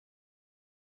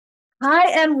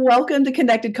Hi, and welcome to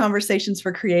Connected Conversations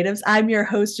for Creatives. I'm your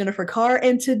host, Jennifer Carr,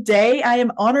 and today I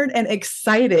am honored and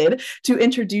excited to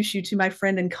introduce you to my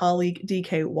friend and colleague,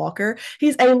 DK Walker.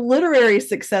 He's a literary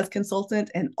success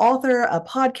consultant, an author, a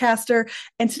podcaster,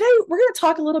 and today we're going to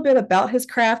talk a little bit about his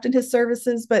craft and his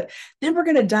services, but then we're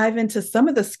going to dive into some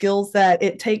of the skills that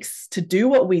it takes to do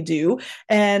what we do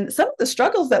and some of the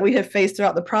struggles that we have faced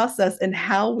throughout the process and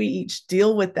how we each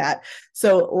deal with that.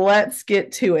 So let's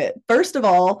get to it. First of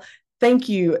all, thank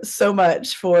you so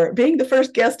much for being the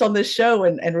first guest on this show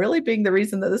and really being the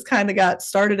reason that this kind of got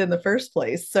started in the first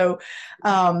place. So,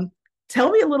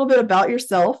 tell me a little bit about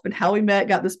yourself and how we met,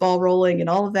 got this ball rolling, and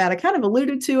all of that. I kind of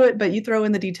alluded to it, but you throw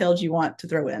in the details you want to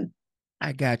throw in.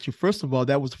 I got you. First of all,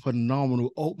 that was a phenomenal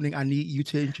opening. I need you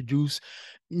to introduce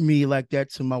me like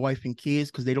that to my wife and kids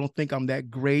because they don't think I'm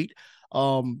that great.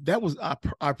 That was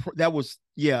that was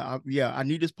yeah. I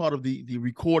need this part of the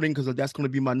recording because that's going to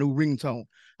be my new ringtone.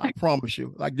 I promise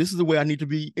you. Like this is the way I need to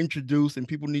be introduced, and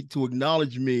people need to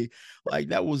acknowledge me. Like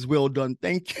that was well done.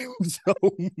 Thank you so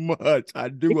much. I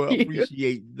do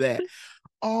appreciate that.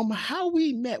 How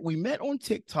we met on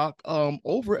TikTok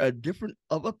over a different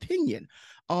of opinion.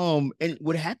 And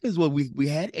what happens was we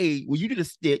had you did a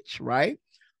stitch, right?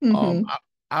 um Mm-hmm.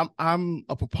 I, I'm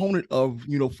a proponent of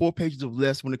 4 pages of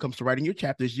less when it comes to writing your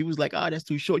chapters. You was like, that's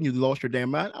too short, and you lost your damn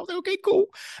mind. I was like, okay, cool.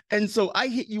 And so I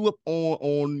hit you up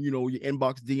on your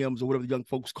inbox DMs or whatever the young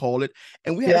folks call it,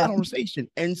 and we had a Yeah. conversation.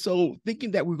 And so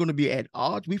thinking that we're going to be at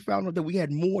odds, we found out that we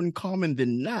had more in common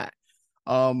than not.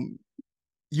 um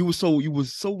you were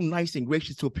so nice and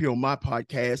gracious to appear on my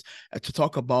podcast to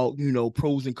talk about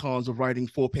pros and cons of writing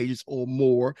 4 pages or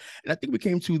more. And I think we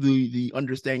came to the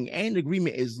understanding and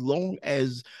agreement, as long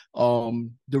as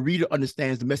the reader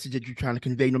understands the message that you're trying to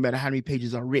convey, no matter how many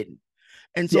pages are written.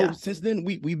 And so Yeah. since then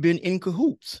we've been in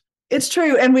cahoots. It's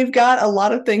true. And we've got a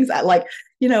lot of things that, like,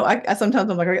 I sometimes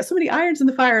I'm like, I got so many irons in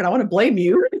the fire and I want to blame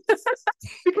you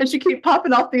because you keep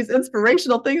popping off these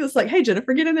inspirational things. It's like, hey,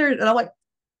 Jennifer, get in there. And I'm like,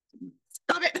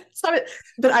 stop it, stop it.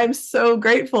 But I'm so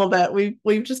grateful that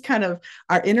we've just kind of,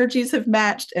 our energies have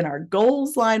matched and our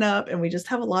goals line up, and we just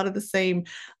have a lot of the same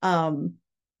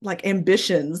like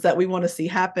ambitions that we want to see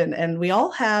happen. And we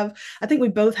all have, I think we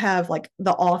both have like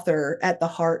the author at the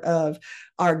heart of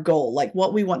our goal, like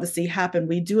what we want to see happen.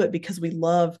 We do it because we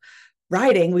love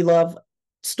writing, we love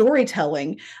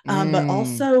storytelling, but Mm.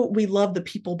 also we love the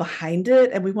people behind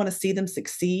it and we want to see them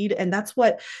succeed. And that's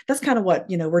kind of what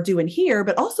we're doing here,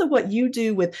 but also what you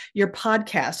do with your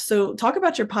podcast. So talk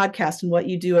about your podcast and what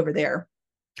you do over there.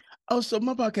 Oh, so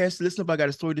my podcast, Listen Up, I Got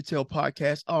a Story to Tell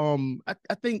podcast.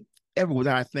 I think everyone,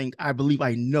 I believe,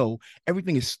 I know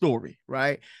everything is story,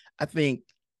 right? I think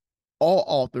all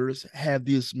authors have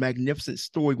this magnificent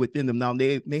story within them. Now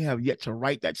they may have yet to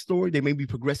write that story. They may be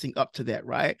progressing up to that,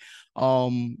 right?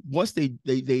 Once they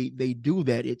do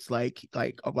that, it's like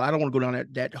well, I don't want to go down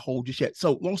that hole just yet.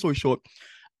 So long story short,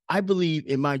 I believe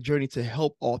in my journey to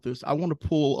help authors, I want to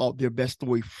pull out their best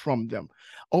story from them.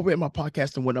 Over at my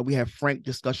podcast and whatnot, we have frank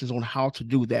discussions on how to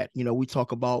do that. We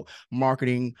talk about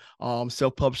marketing,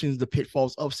 self-publishing, the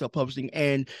pitfalls of self-publishing.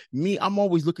 And me, I'm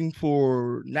always looking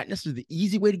for not necessarily the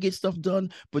easy way to get stuff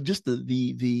done, but just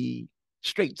the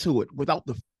straight to it without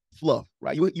the fluff,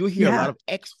 right? You'll hear a lot Yeah. of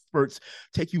experts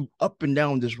take you up and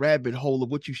down this rabbit hole of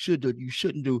what you should do, you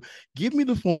shouldn't do. Give me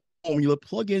the formula,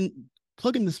 plug in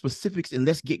the specifics, and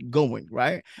let's get going,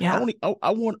 right? I Yeah. want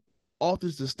I want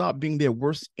authors to stop being their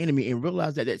worst enemy and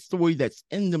realize that story that's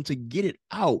in them, to get it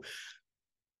out.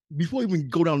 Before we even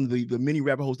go down the many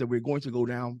rabbit holes that we're going to go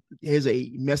down, here's a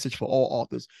message for all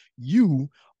authors. You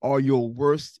are your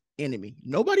worst enemy.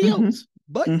 Nobody Mm-hmm. else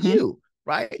but Mm-hmm. you,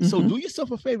 right? So Mm-hmm. do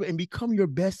yourself a favor and become your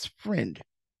best friend.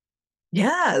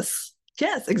 Yes.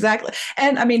 Yes, exactly.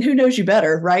 And I mean, who knows you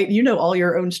better, right? You know all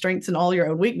your own strengths and all your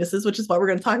own weaknesses, which is what we're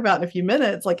going to talk about in a few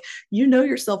minutes. Like, you know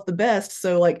yourself the best.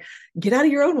 So, like, get out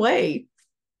of your own way,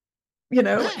 you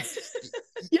know? Yes.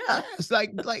 Yeah. Yes.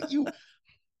 Like you.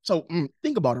 So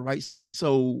think about it, right?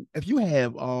 So if you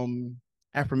have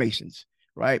affirmations,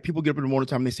 right? People get up in the morning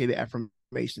time and they say the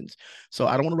affirmations. So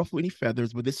I don't want to ruffle any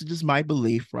feathers, but this is just my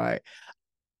belief, right?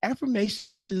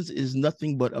 Affirmations is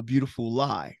nothing but a beautiful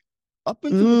lie. Up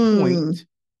until the point, Mm.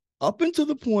 up until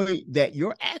the point that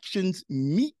your actions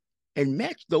meet and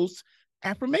match those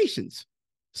affirmations.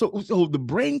 So the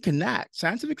brain cannot,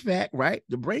 scientific fact, right?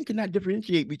 The brain cannot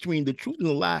differentiate between the truth and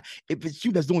the lie if it's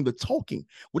you that's doing the talking.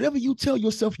 Whatever you tell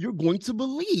yourself, you're going to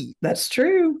believe. That's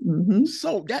true. Mm-hmm.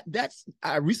 So that's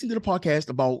I recently did a podcast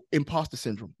about imposter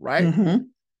syndrome, right? Mm-hmm.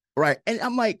 Right. And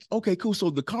I'm like, okay, cool. So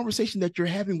the conversation that you're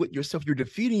having with yourself, you're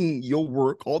defeating your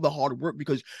work, all the hard work,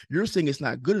 because you're saying it's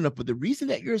not good enough. But the reason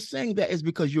that you're saying that is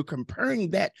because you're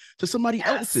comparing that to somebody Yes.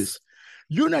 else's.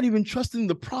 You're not even trusting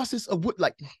the process of what,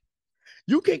 like,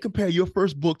 you can't compare your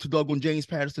first book to doggone James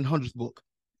Patterson 100th book.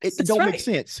 It That's don't make right.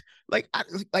 sense. Like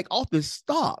authors,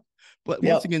 stop. But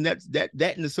once Yep. again,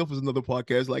 that in itself is another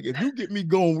podcast. Like if you get me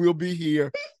going, we'll be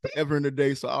here forever and a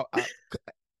day. So uh,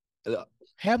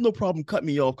 have no problem cutting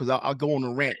me off because I'll go on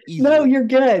a rant No, easily. you're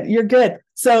good. You're good.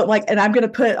 So like, and I'm going to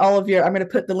put I'm going to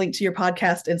put the link to your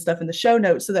podcast and stuff in the show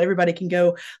notes so that everybody can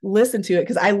go listen to it.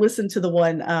 Cause I listened to the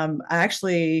one,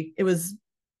 it was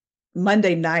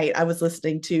Monday night. I was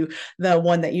listening to the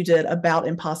one that you did about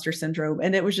imposter syndrome.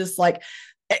 And it was just like,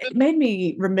 it made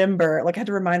me remember, like I had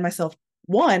to remind myself,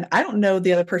 one, I don't know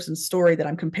the other person's story that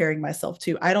I'm comparing myself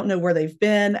to. I don't know where they've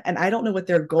been and I don't know what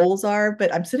their goals are,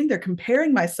 but I'm sitting there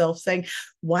comparing myself saying,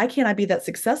 why can't I be that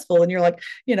successful? And you're like,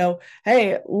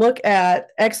 hey, look at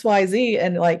XYZ.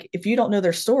 And like, if you don't know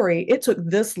their story, it took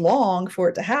this long for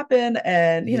it to happen.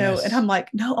 And, and Yes. I'm like,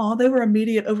 no, they were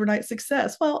immediate overnight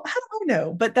success. Well, how do I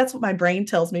know? But that's what my brain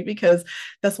tells me because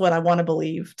that's what I want to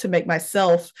believe to make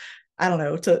myself, I don't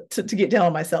know, to get down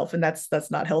on myself. And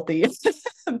that's not healthy.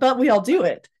 But we all do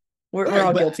it. We're Right.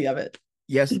 all But guilty of it.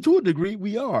 yes, to a degree,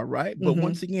 we are, right? But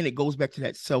once Mm-hmm. again, it goes back to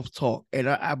that self-talk. And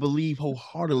I believe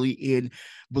wholeheartedly in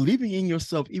believing in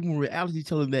yourself, even when reality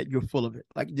telling that you're full of it.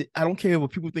 Like, I don't care if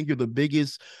people think you're the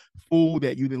biggest fool,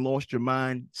 that you then lost your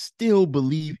mind, still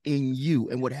believe in you.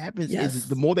 And what happens is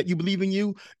the Yes. more that you believe in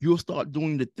you, you'll start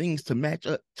doing the things to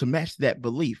match that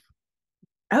belief.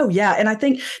 Oh yeah, and I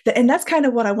think that, and that's kind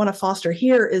of what I want to foster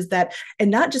here is that, and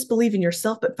not just believe in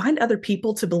yourself, but find other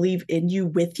people to believe in you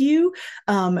with you,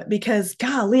 because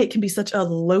golly, it can be such a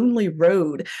lonely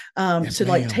road Yes, to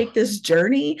like ma'am. take this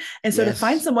journey, and so to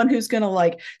find Yes. someone who's going to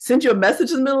like send you a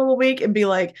message in the middle of the week and be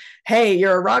like, "Hey,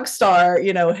 you're a rock star,"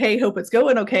 hey, hope it's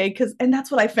going okay, because and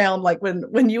that's what I found like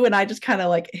when you and I just kind of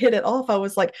like hit it off. I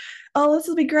was like, "Oh, this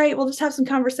will be great. We'll just have some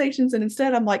conversations," and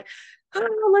instead I'm like,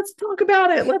 oh, let's talk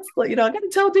about it. I got to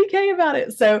tell DK about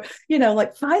it. So,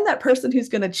 like find that person who's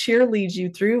going to cheerlead you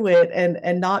through it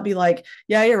and not be like,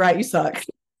 yeah, you're right. You suck.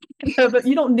 But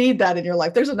you don't need that in your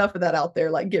life. There's enough of that out there.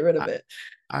 Like get rid of I, it.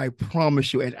 I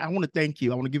promise you, and I want to thank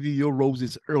you. I want to give you your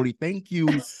roses early. Thank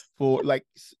you for like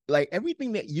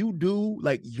everything that you do.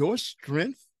 Like your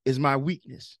strength is my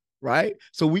weakness, right?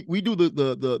 So we do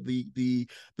the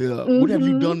what have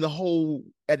you Mm-hmm. done the whole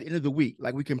at the end of the week?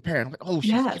 Like we compare. I'm like, oh,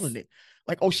 she's killing Yes. it.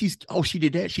 Like, she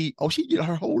did that. She did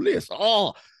her whole list.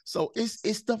 Oh, so it's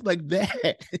stuff like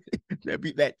that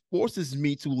that forces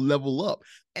me to level up.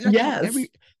 And I think Yes.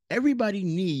 everybody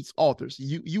needs authors.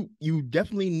 You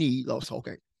definitely need. Oh, so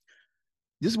okay.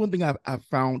 This is one thing I've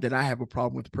found that I have a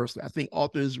problem with personally. I think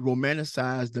authors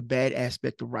romanticize the bad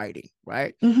aspect of writing,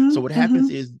 right? So Mm-hmm. what happens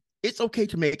Mm-hmm. is it's okay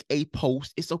to make a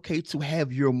post. It's okay to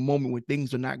have your moment when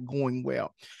things are not going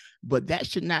well, but that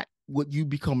should not what you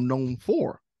become known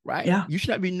for, right? Yeah. You should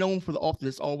not be known for the author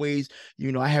that's always,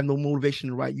 I have no motivation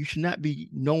to write. You should not be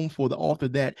known for the author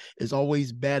that is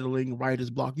always battling writer's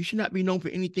block. You should not be known for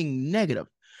anything negative.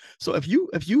 So if you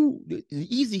the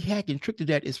easy hack and trick to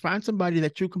that is find somebody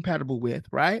that you're compatible with,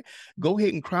 right? Go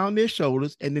ahead and crown their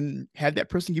shoulders and then have that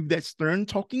person give you that stern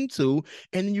talking to,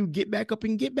 and then you get back up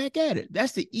and get back at it.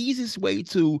 That's the easiest way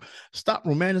to stop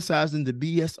romanticizing the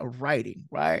BS of writing,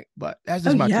 right? But that's Oh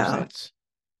just my two yeah. cents.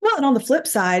 Well, and on the flip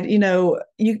side,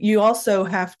 you also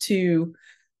have to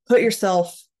put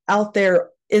yourself out there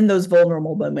in those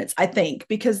vulnerable moments, I think,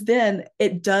 because then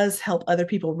it does help other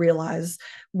people realize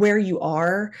where you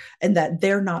are and that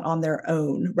they're not on their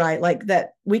own, right? Like that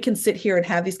we can sit here and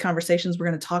have these conversations. We're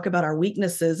going to talk about our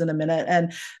weaknesses in a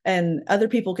minute, and other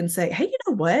people can say, hey, you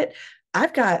know what?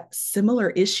 I've got similar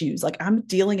issues. Like I'm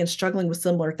dealing and struggling with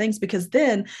similar things because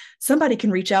then somebody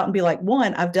can reach out and be like,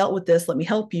 one, I've dealt with this. Let me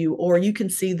help you. Or you can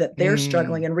see that they're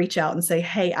struggling Mm, and reach out and say,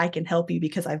 hey, I can help you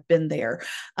because I've been there.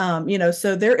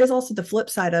 So there is also the flip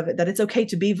side of it that it's okay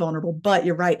to be vulnerable, but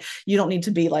you're right. You don't need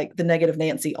to be like the negative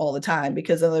Nancy all the time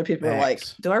because other people are like,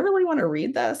 facts. do I really want to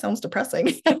read that? Sounds depressing.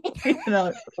 you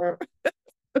know,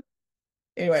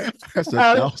 anyway, That's a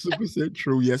um, 1000%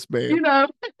 true. Yes, you ma'am. know,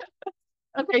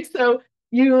 okay. So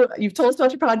you've told us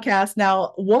about your podcast.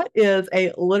 Now, what is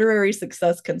a literary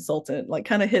success consultant? Like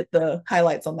kind of hit the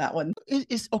highlights on that one.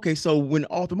 It's okay. So when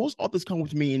most authors come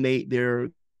with me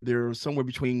and they're somewhere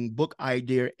between book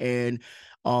idea and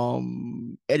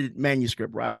edited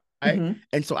manuscript, right? Mm-hmm.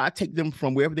 And so I take them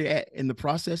from wherever they're at in the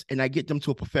process and I get them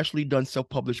to a professionally done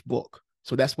self-published book.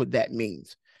 So that's what that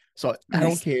means. So I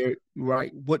don't Nice. care,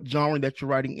 right, what genre that you're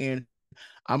writing in.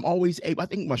 I'm always able, I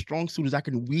think my strong suit is I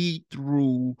can weed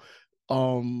through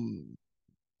um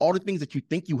all the things that you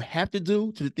think you have to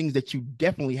do to the things that you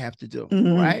definitely have to do,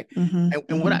 Hmm. right? Hmm. And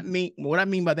Hmm. what I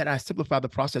mean by that, I simplify the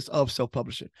process of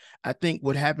self-publishing. I think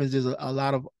what happens is a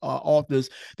lot of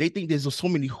authors, they think there's so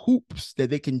many hoops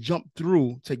that they can jump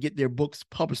through to get their books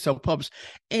published, self-published.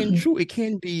 And Hmm. true, it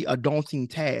can be a daunting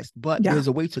task, but Yeah. there's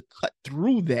a way to cut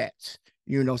through that.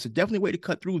 So definitely a way to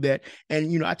cut through that.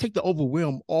 And I take the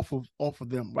overwhelm off of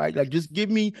them, right? Like just give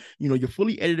me, your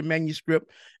fully edited manuscript.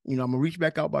 I'm gonna reach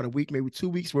back out about a week, maybe 2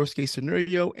 weeks, worst case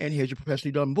scenario, and here's your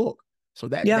professionally done book. So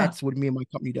Yeah. that's what me and my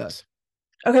company does.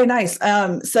 Okay, nice.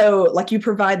 So like you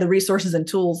provide the resources and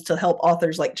tools to help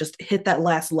authors like just hit that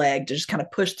last leg to just kind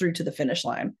of push through to the finish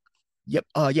line. Yep.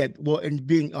 Yeah. Well, and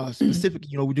being specific,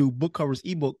 we do book covers,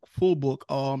 ebook, full book,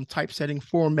 typesetting,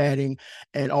 formatting,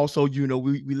 and also,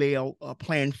 we lay out a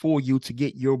plan for you to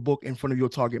get your book in front of your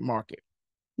target market.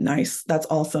 Nice. That's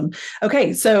awesome.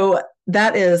 Okay, so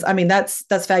that is, I mean, that's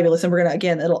fabulous. And we're gonna,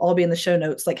 again, it'll all be in the show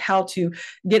notes, like how to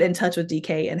get in touch with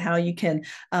DK and how you can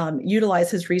utilize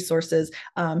his resources.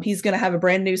 He's gonna have a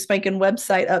brand new spanking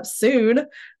website up soon,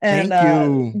 and Thank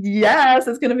you. yes,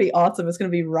 it's gonna be awesome. It's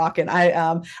gonna be rocking.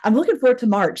 I'm looking forward to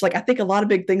March. Like I think a lot of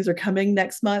big things are coming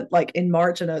next month, like in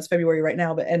March. I know it's February right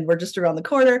now, but and we're just around the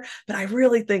corner. But I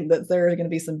really think that there are going to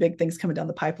be some big things coming down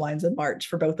the pipelines in March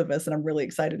for both of us, and I'm really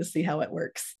excited to see how it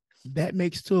works. That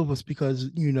makes two of us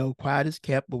because quiet is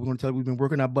kept, but we're going to tell you we've been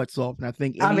working our butts off, and I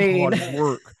think I mean,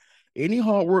 any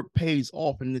hard work pays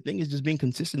off, and the thing is just being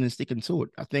consistent and sticking to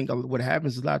it. I think what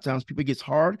happens is a lot of times people gets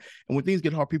hard, and when things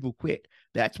get hard, people quit.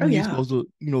 That's oh when you're yeah. supposed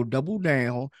to double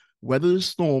down, weather the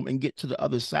storm, and get to the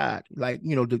other side. Like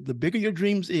the bigger your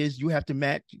dreams is, you have to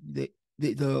match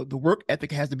the work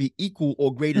ethic has to be equal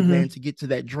or greater than Mm-hmm. to get to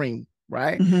that dream,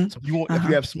 right? Mm-hmm. So if you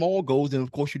Uh-huh. have small goals, then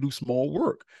of course you do small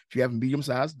work. If you have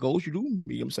medium-sized goals, you do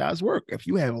medium-sized work. If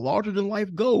you have larger than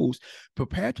life goals,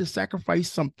 prepare to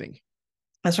sacrifice something.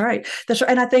 That's right. That's right.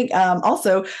 And I think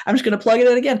also I'm just going to plug it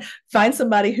in again. Find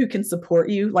somebody who can support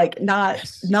you, like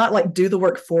Yes. not like do the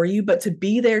work for you, but to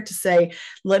be there to say,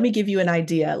 let me give you an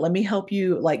idea. Let me help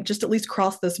you, like just at least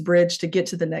cross this bridge to get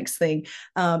to the next thing.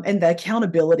 And the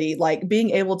accountability, like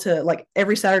being able to like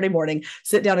every Saturday morning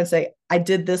sit down and say, I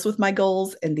did this with my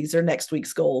goals, and these are next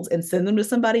week's goals, and send them to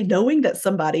somebody, knowing that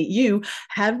somebody you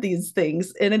have these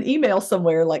things in an email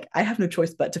somewhere. Like I have no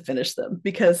choice but to finish them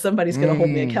because somebody's going to hold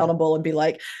me Mm. accountable and be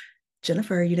like,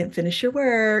 Jennifer, you didn't finish your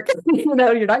work. You're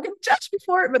not going to judge me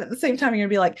for it, but at the same time, you're going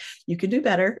to be like, you can do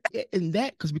better. And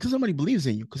that because somebody believes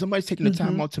in you, because somebody's taking the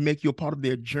time Mm-hmm. out to make you a part of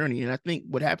their journey. And I think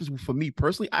what happens for me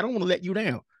personally, I don't want to let you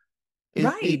down.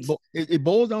 Right. It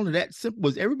boils down to that simple.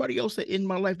 As everybody else that in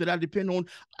my life that I depend on,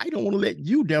 I don't want to let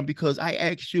you down because I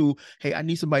asked you, hey, I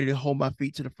need somebody to hold my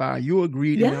feet to the fire. You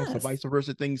agreed, and now it's the Yes. vice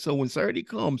versa thing. So when Saturday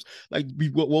comes,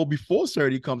 before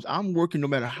Saturday comes, I'm working no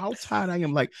matter how tired I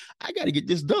am. Like I got to get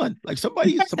this done. Like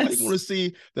somebody want Yes. to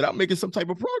see that I'm making some type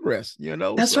of progress.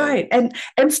 That's So right.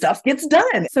 And stuff gets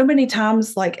done. So many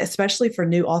times, like especially for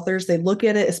new authors, they look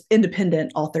at it as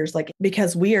independent authors, like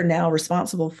because we are now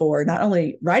responsible for not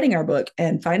only writing our book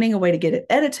and finding a way to get it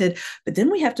edited, but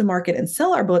then we have to market and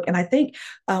sell our book. And I think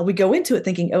we go into it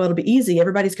thinking, oh, it'll be easy.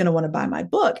 Everybody's going to want to buy my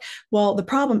book. Well, the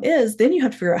problem is then you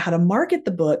have to figure out how to market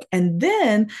the book, and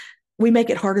then we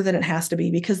make it harder than it has to be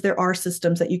because there are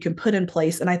systems that you can put in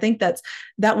place. And I think that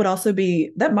would also be,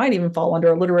 that might even fall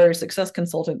under a literary success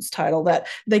consultant's title, that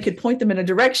they could point them in a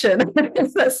direction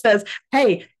that says,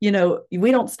 hey,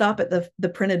 we don't stop at the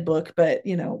printed book, but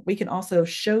we can also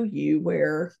show you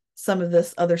where some of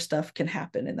this other stuff can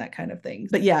happen and that kind of thing.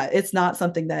 But yeah, it's not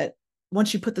something that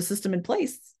once you put the system in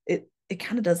place, it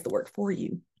kind of does the work for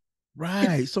you.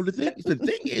 right. So the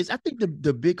thing is, I think the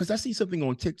big, because I see something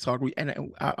on TikTok,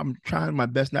 and I'm trying my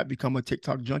best not become a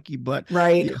TikTok junkie, but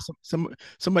Right. yeah,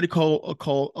 somebody call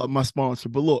my sponsor.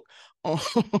 But look,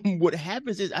 um, what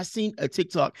happens is I seen a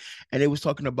TikTok, and it was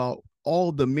talking about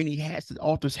all the many hats that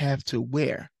authors have to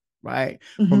wear. Right,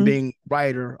 from Mm-hmm. being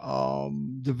writer,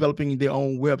 developing their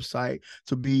own website,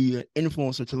 to be an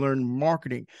influencer, to learn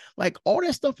marketing, like all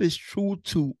that stuff is true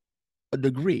to a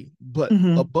degree, but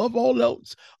Mm-hmm. above all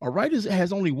else, a writer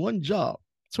has only one job: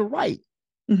 to write.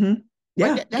 Mm-hmm. Right?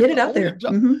 Yeah, That's get the it out only there.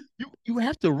 job. Mm-hmm. You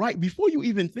have to write before you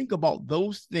even think about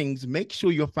those things. Make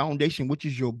sure your foundation, which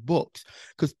is your books,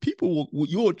 because people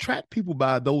you'll attract people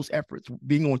by those efforts.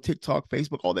 Being on TikTok,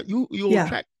 Facebook, all that, you'll Yeah,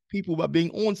 attract people by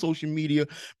being on social media.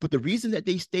 But the reason that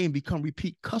they stay and become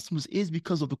repeat customers is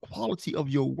because of the quality of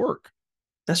your work.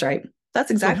 that's right. That's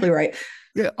So if exactly you right.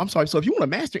 Yeah, I'm sorry. So if you want to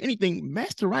master anything,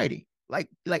 master writing. And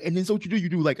then so what you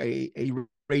do like a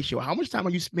ratio. How much time are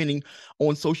you spending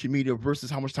on social media versus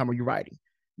how much time are you writing?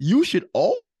 you should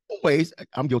always,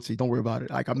 I'm guilty. Don't worry about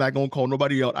it. Like, I'm not going to call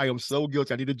nobody out. I am so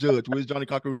guilty. I need a judge. Where's Johnny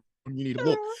Cocker? You need a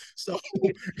book. So,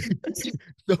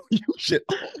 so you should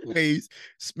always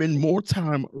spend more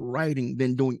time writing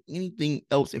than doing anything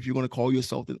else if you're going to call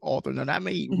yourself an author. Now, that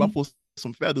may Mhm. ruffle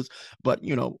some feathers, but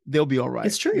they'll be all right.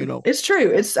 It's true. It's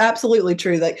true. It's absolutely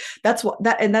true. Like that's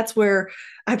where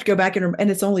I have to go back and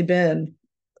it's only been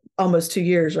almost 2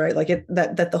 years, right? Like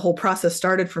that the whole process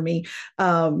started for me.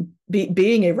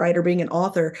 Being a writer, being an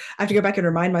author, I have to go back and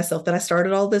remind myself that I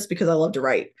started all this because I love to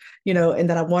write, and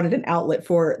that I wanted an outlet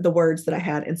for the words that I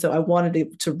had. And so I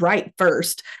wanted to write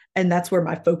first. And that's where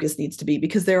my focus needs to be,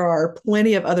 because there are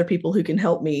plenty of other people who can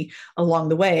help me along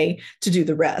the way to do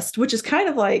the rest, which is kind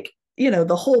of like,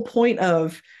 the whole point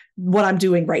of what I'm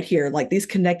doing right here, like these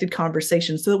connected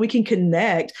conversations, so that we can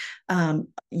connect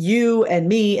you and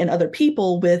me and other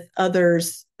people with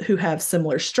others who have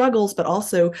similar struggles, but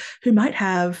also who might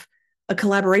have a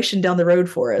collaboration down the road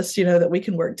for us, that we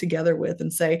can work together with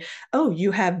and say, oh,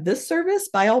 you have this service,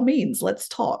 by all means, let's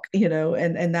talk, and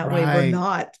that way we're Right.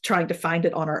 not trying to find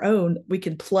it on our own. We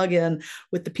can plug in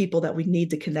with the people that we need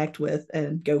to connect with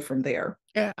and go from there.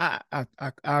 Yeah,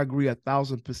 I agree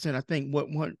 1,000%. I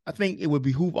think it would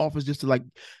behoove authors just to, like,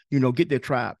 get their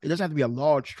tribe. It doesn't have to be a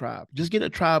large tribe. Just get a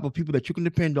tribe of people that you can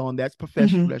depend on, that's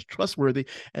professional, Mm-hmm. that's trustworthy,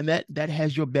 and that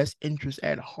has your best interest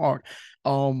at heart.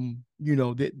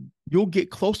 That you'll get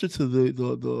closer to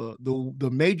the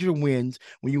major wins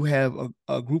when you have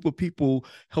a group of people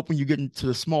helping you get into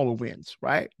the smaller wins,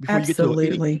 right? Before you get to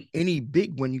Absolutely. any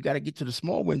big win, you got to get to the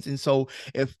small wins. And so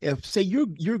if say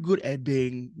you're good at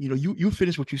being, you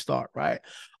finish what you start, right?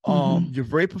 Mm-hmm. You're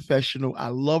very professional. I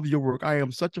love your work. I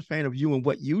am such a fan of you and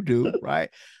what you do, right?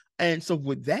 And so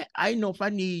with that, I know if I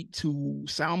need to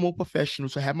sound more professional,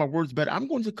 to have my words better, I'm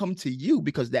going to come to you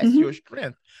because that's your Mm-hmm.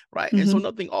 strength, right? And so Mm-hmm.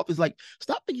 nothing off is like,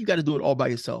 stop thinking you got to do it all by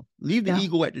yourself. Leave the Yeah.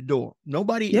 ego at the door.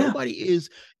 Nobody, Yeah. nobody is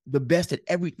the best at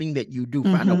everything that you do.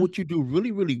 Find out Mm-hmm. what you do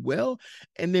really, really well,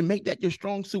 and then make that your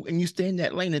strong suit. And you stay in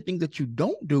that lane. And things that you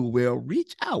don't do well,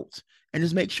 reach out and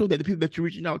just make sure that the people that you're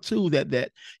reaching out to,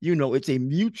 that it's a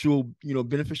mutual,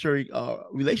 beneficiary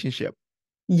relationship.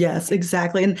 Yes,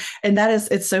 exactly. And that is,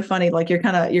 it's so funny. Like you're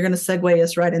going to segue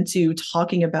us right into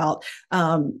talking about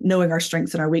knowing our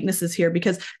strengths and our weaknesses here,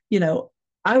 because,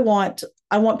 I want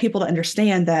I want people to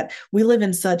understand that we live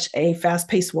in such a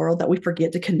fast-paced world that we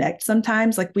forget to connect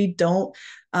sometimes. Like we don't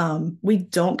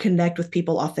connect with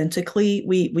people authentically.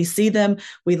 We see them,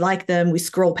 we like them, we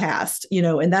scroll past,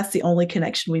 and that's the only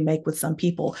connection we make with some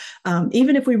people.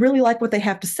 Even if we really like what they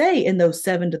have to say in those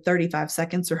 7 to 35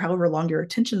 seconds or however long your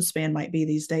attention span might be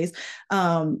these days,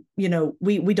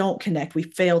 we don't connect. We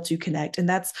fail to connect, and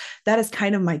that is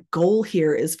kind of my goal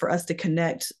here, is for us to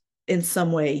connect in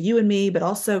some way, you and me, but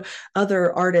also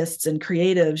other artists and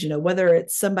creatives, whether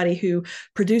it's somebody who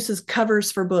produces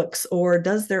covers for books or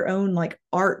does their own like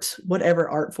art, whatever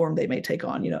art form they may take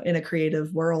on, in a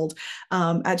creative world.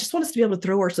 I just want us to be able to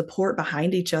throw our support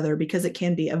behind each other, because it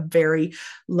can be a very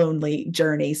lonely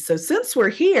journey. So since we're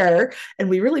here and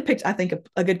we really picked, I think,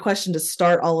 a good question to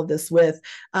start all of this with,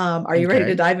 are you ready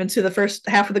to Okay. dive into the first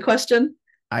half of the question?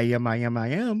 I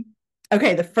am.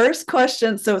 Okay, the first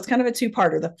question, so it's kind of a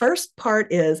two-parter. The first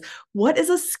part is, what is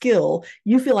a skill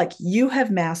you feel like you have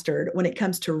mastered when it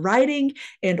comes to writing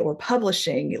and or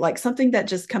publishing, like something that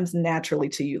just comes naturally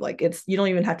to you, like you don't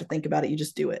even have to think about it, you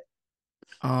just do it.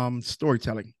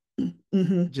 Storytelling.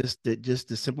 Mm-hmm. Just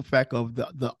the simple fact of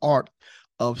the art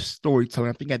of storytelling.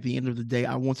 I think at the end of the day,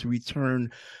 I want to return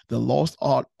the lost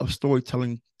art of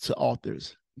storytelling to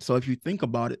authors. So if you think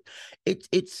about it,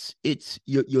 it's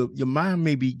your mind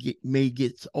may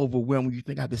get overwhelmed when you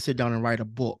think I have to sit down and write a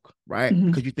book, right? Mm-hmm.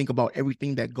 Because you think about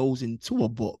everything that goes into a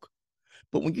book.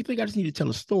 But when you think I just need to tell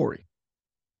a story,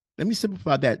 let me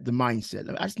simplify the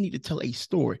mindset. I just need to tell a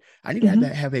story. I need to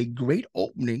Mm-hmm. have a great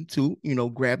opening to,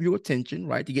 grab your attention,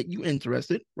 right? To get you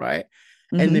interested, right?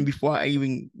 And then Mm-hmm. before I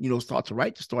even, start to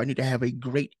write the story, I need to have a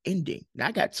great ending. Now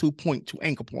I got two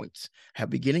anchor points, have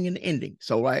beginning and ending.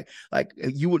 So, right, like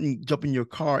you wouldn't jump in your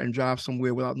car and drive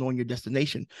somewhere without knowing your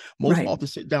destination. Most Right.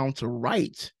 authors sit down to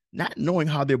write, not knowing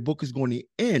how their book is going to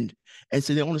end. And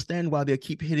so they understand why they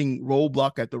keep hitting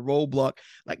roadblock at the roadblock.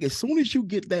 Like as soon as you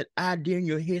get that idea in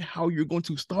your head, how you're going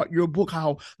to start your book,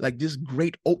 how like this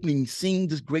great opening scene,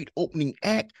 this great opening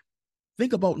act,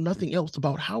 think about nothing else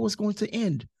about how it's going to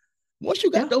end. Once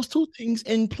you got Yeah. those two things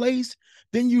in place,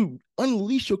 then you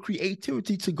unleash your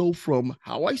creativity to go from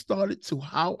how I started to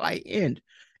how I end.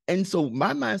 And so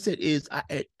my mindset is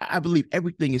I believe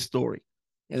everything is story.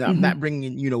 And I'm not Mhm.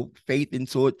 bringing, faith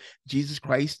into it. Jesus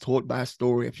Christ taught by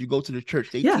story. If you go to the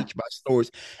church, they Yeah. teach by stories.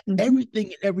 Mhm. Everything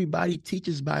and everybody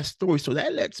teaches by story. So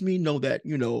that lets me know that,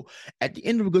 at the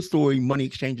end of a good story, money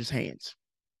exchanges hands.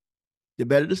 The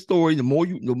better the story, the more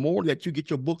that you get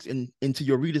your books into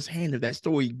your reader's hand. If that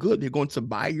story is good, they're going to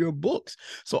buy your books.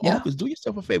 So Yeah. authors, do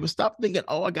yourself a favor. Stop thinking,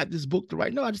 oh, I got this book to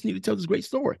write. No, I just need to tell this great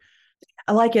story.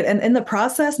 I like it. And in the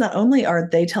process, not only are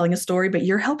they telling a story, but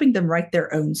you're helping them write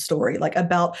their own story, like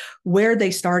about where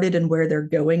they started and where they're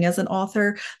going as an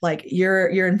author. Like you're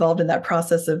involved in that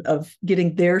process of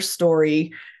getting their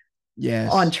story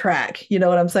on Yes. track. You know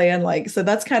what I'm saying? Like, so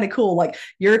that's kind of cool. Like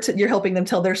you're helping them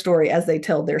tell their story as they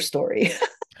tell their story.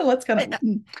 That's kind And of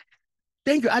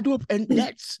thank you. I do, and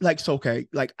that's like so okay.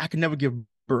 Like I can never give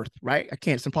birth, right? I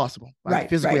can't. It's impossible. Like right,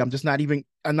 physically, right.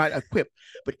 I'm not equipped.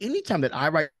 But anytime that I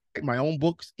write my own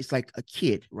books, it's like a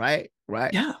kid, right?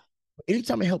 Right. Yeah,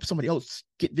 Anytime I help somebody else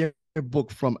get their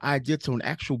book from idea to an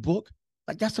actual book,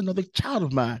 like that's another child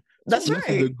of mine. So that's that's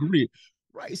a right. degree.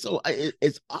 Right. So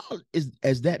it's all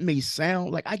as that may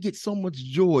sound, like I get so much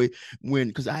joy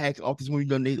because I ask authors when we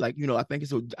done they like, I think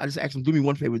it's I just ask them, do me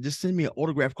one favor, just send me an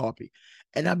autograph copy.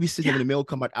 And I'll be sitting there Yeah, when the mail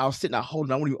come out, I'll sit and I hold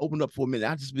it, I won't even open up for a minute.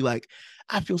 I'll just be like,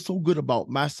 I feel so good about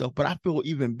myself, but I feel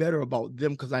even better about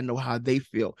them because I know how they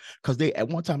feel. Because they at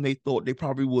one time they thought they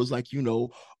probably was like,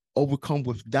 overcome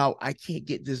with doubt. I can't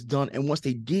get this done. And once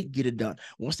they did get it done,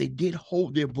 once they did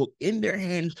hold their book in their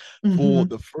hands for mm-hmm.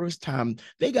 the first time,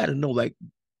 they got to know like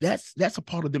that's a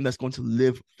part of them that's going to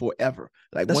live forever.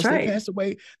 Like That's once they right. pass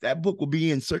away, that book will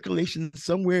be in circulation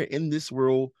somewhere in this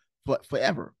world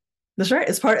forever. That's right.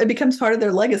 It becomes part of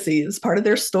their legacy. It's part of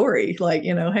their story. Like,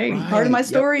 hey, part of Right. my Yep.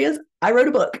 story is I wrote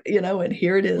a book, and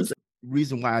here it Which is.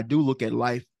 reason why I do look at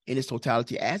life in its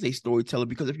totality as a storyteller,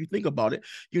 because if you think about it,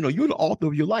 you're the author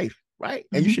of your life, right?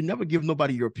 And you Mhm. should never give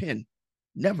nobody your pen.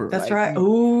 Never. That's Like right. you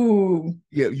Ooh.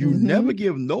 Yeah, you never Mm-hmm.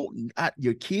 give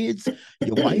your kids,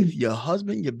 your wife, your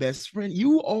husband, your best friend.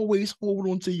 You always hold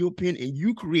on to your pen and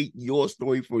you create your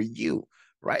story for you,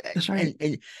 right? That's And right.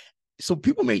 and so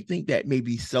people may think that may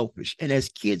be selfish. And as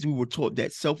kids, we were taught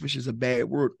that selfish is a bad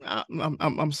word.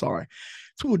 I'm sorry.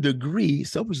 To a degree,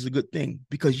 selfish is a good thing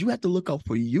because you have to look out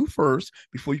for you first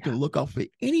before you can look out for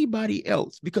anybody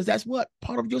else because that's what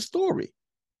part of your story.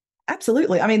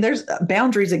 Absolutely. I mean, there's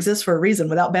boundaries exist for a reason.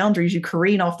 Without boundaries, you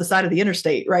careen off the side of the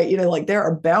interstate, right? Like there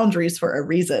are boundaries for a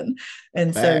reason.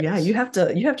 And so yeah, Facts. you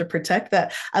have to protect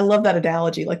that. I love that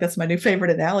analogy. Like that's my new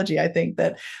favorite analogy. I think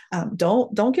that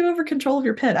don't give over control of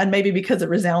your pen. And maybe because it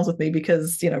resounds with me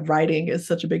because, writing is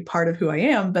such a big part of who I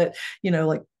am, but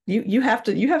like you have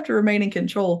to remain in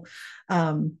control.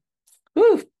 Um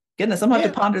Whew, goodness, I'm gonna have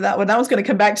Yeah. to ponder that one. That one's gonna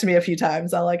come back to me a few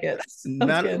times. I like it. Sounds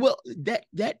Not good. well.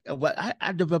 What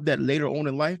I developed that later on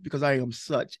in life because I am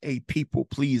such a people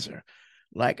pleaser.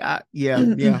 Like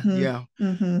Mm-hmm. yeah.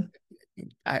 Mm-hmm.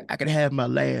 I could have my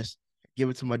last, give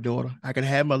it to my daughter. I could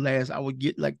have my last. I would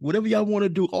get like whatever y'all want to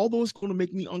do. Although it's going to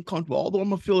make me uncomfortable, although I'm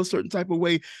gonna feel a certain type of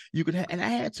way, you could have. And I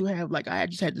had to have like I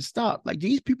just had to stop. Like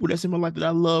these people that's in my life that I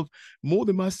love more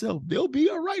than myself, they'll be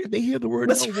all right if they hear the word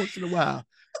no That's once in a while.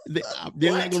 They're not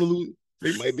what. going to lose.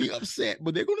 They might be upset,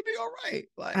 but they're going to be all right.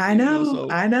 Like I know,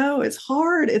 so. I know. It's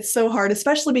hard. It's so hard,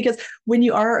 especially because when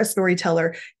you are a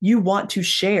storyteller, you want to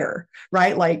share,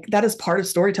 right? Like that is part of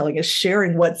storytelling is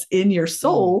sharing what's in your Ooh,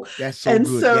 soul. that's so And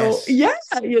good. so, Yes.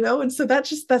 yeah, and so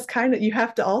that's kind of you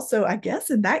have to also, I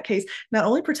guess, in that case, not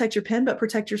only protect your pen, but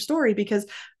protect your story because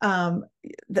um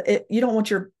you don't want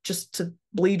your just to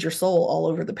bleed your soul all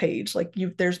over the page. Like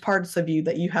there's parts of you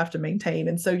that you have to maintain.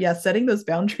 And so, yeah, setting those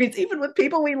boundaries, even with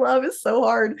people we love, is so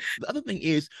hard. The other thing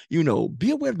is,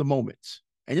 be aware of the moments.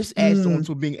 And this adds on Mm,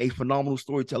 to being a phenomenal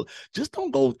storyteller. Just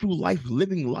don't go through life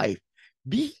living life.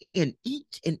 Be in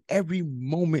each and every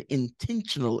moment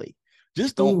intentionally.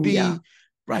 Just don't ooh, yeah. be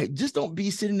right. Just don't be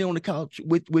sitting there on the couch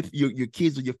with your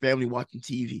kids or your family watching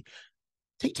TV.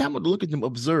 Take time to look at them,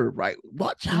 observe, right?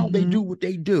 Watch how they do Mm-hmm. what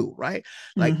they do, right?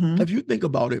 Like Mm-hmm. if you think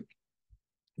about it,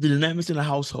 the dynamics in the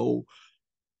household,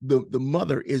 the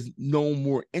mother is known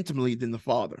more intimately than the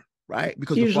father, right?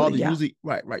 Because the Usually, father yeah. usually,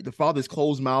 right. The father's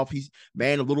closed mouth. He's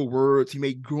man of little words. He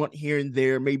may grunt here and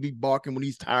there, maybe barking when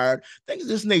he's tired. Things of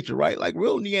this nature, right? Like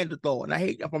real Neanderthal. And I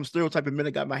hate if I'm stereotyping men. I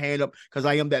got my hand up because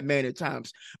I am that man at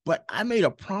times. But I made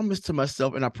a promise to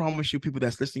myself, and I promise you, people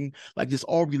that's listening, like this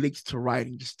all relates to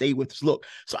writing. Just stay with us. Look,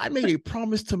 so I made a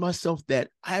promise to myself that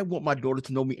I want my daughter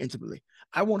to know me intimately.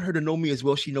 I want her to know me as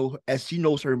well as she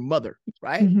knows her mother,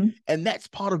 right? Mm-hmm. And that's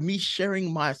part of me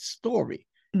sharing my story.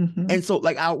 Mm-hmm. And so,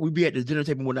 we'd be at the dinner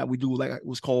table one night. We do like it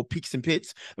was called peaks and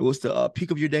pits. It was the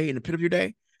peak of your day and the pit of your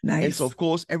day. And so, Nice. of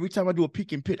course, every time I do a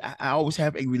peek and pit, I always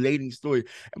have a relating story.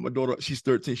 And my daughter, she's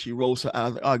 13, she rolls her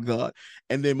eyes, like, oh God.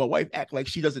 And then my wife act like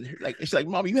she doesn't like. She's like,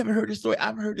 Mom, you haven't heard this story.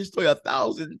 I've heard this story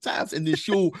 1,000 times. And then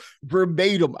she'll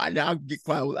verbatim. I now get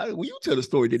quiet. When you tell the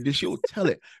story, then she'll tell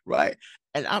it, right?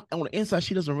 And on the inside,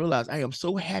 she doesn't realize I am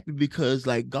so happy because,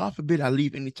 like, God forbid I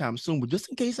leave anytime soon. But just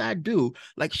in case I do,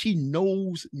 like, she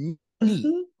knows me, Hmm.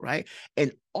 right?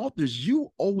 And authors,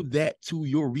 you owe that to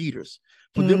your readers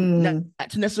for them not Mm.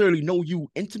 to necessarily know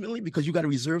you intimately because you got to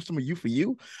reserve some of you for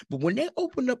you. But when they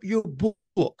open up your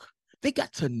book, they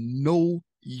got to know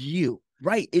you,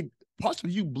 right? It parts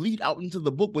of you bleed out into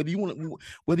the book, whether you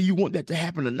want that to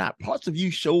happen or not. Parts of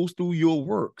you shows through your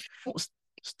work.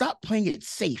 Stop playing it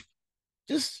safe.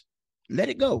 Just let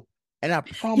it go. And I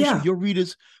promise you, Yeah. your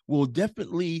readers will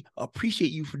definitely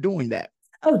appreciate you for doing that.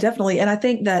 Oh, definitely. And I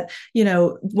think that, you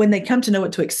know, when they come to know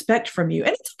what to expect from you,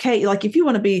 and it's okay, like if you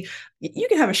want to be, you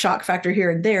can have a shock factor here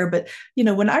and there, but, you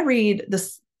know, when I read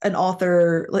this, an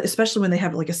author, especially when they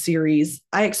have like a series,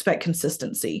 I expect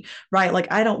consistency, right?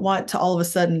 Like I don't want to all of a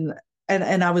sudden,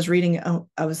 and I was reading,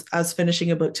 I was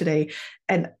finishing a book today,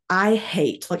 and I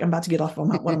hate, like I'm about to get off on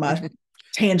one of my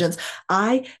tangents.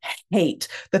 I hate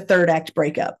the third act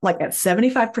breakup. Like at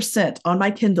 75% on my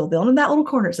Kindle, down in that little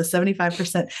corner, it says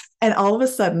 75%. And all of a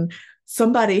sudden,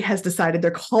 somebody has decided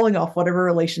they're calling off whatever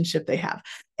relationship they have.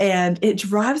 And it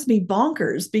drives me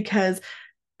bonkers because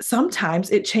sometimes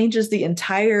it changes the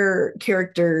entire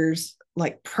character's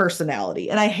like personality,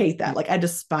 and I hate that. Like I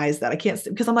despise that. I can't,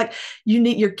 because I'm like, you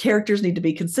need, your characters need to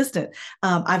be consistent.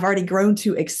 I've already grown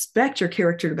to expect your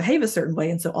character to behave a certain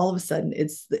way, and so all of a sudden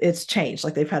it's changed,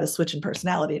 like they've had a switch in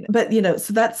personality. But you know,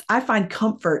 so that's, I find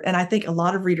comfort, and I think a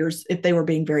lot of readers, if they were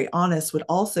being very honest, would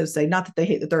also say not that they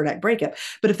hate the third act breakup,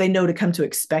 but if they know to come to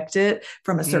expect it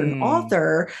from a certain Mm.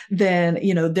 author, then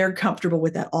you know they're comfortable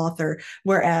with that author.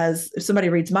 Whereas if somebody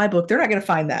reads my book, they're not going to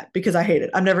find that because I hate it.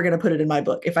 I'm never going to put it in my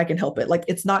book if I can help it. Like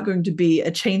it's not going to be a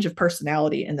change of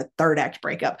personality in the third act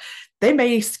breakup. They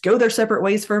may go their separate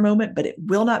ways for a moment, but it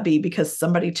will not be because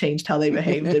somebody changed how they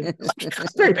behaved. And like, I'm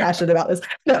very passionate about this.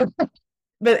 No.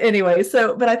 But anyway,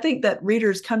 so, but I think that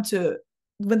readers come to,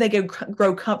 when they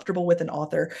grow comfortable with an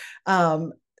author,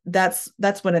 that's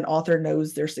when an author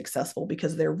knows they're successful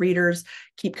because their readers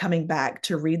keep coming back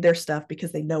to read their stuff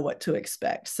because they know what to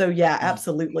expect. So yeah,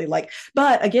 absolutely. Like,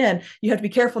 but again, you have to be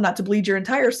careful not to bleed your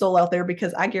entire soul out there,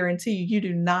 because I guarantee you, you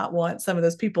do not want some of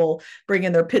those people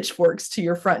bringing their pitchforks to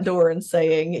your front door and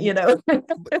saying, you know.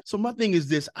 So my thing is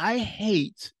this: I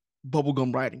hate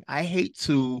bubblegum writing. I hate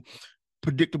to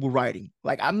predictable writing.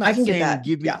 Like I'm I not can get saying that.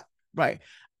 give me Yeah. right.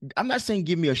 I'm not saying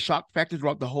give me a shock factor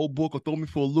throughout the whole book or throw me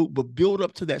for a loop, but build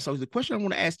up to that. So the question I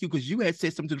want to ask you, because you had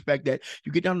said something to the fact that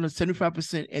you get down to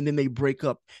 75% and then they break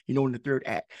up, you know, in the third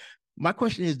act. My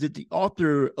question is, did the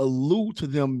author allude to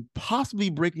them possibly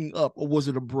breaking up, or was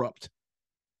it abrupt?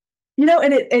 You know,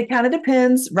 and it kind of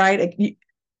depends, right?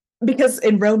 Because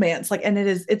in romance, like, and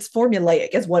it's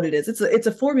formulaic is what it is. It's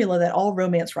a formula that all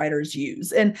romance writers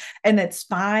use, and it's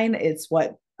fine. It's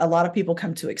what a lot of people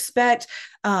come to expect.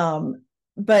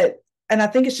 But and I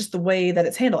think it's just the way that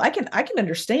it's handled. I can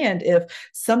understand if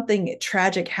something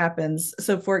tragic happens.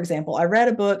 So for example, I read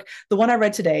a book, the one I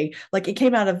read today, like it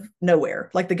came out of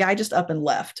nowhere. Like the guy just up and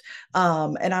left.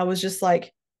 And I was just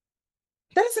like,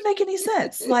 that doesn't make any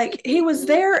sense. Like he was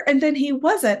there and then he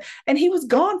wasn't, and he was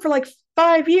gone for like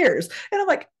 5 years. And I'm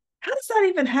like, how does that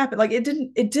even happen? Like it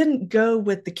didn't go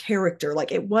with the character.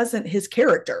 Like it wasn't his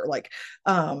character. Like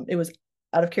it was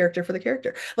out of character for the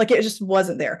character. Like it just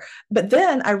wasn't there. But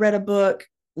then I read a book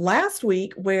last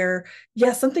week where,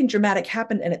 yeah, something dramatic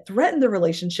happened and it threatened the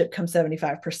relationship come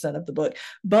 75% of the book.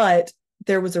 But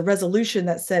there was a resolution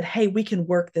that said, hey, we can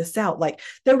work this out. Like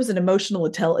there was an emotional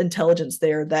intelligence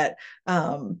there that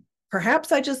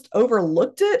perhaps I just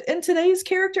overlooked it in today's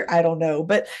character. I don't know.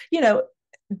 But, you know,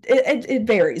 it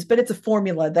varies, but it's a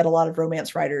formula that a lot of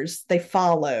romance writers they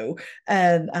follow.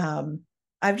 And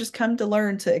I've just come to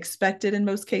learn to expect it in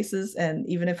most cases. And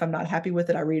even if I'm not happy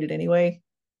with it, I read it anyway.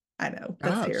 I know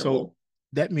that's So terrible.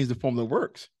 that means the formula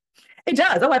works. It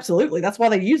does. Oh, absolutely. That's why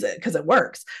they use it, because it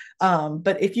works.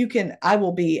 But if you can, I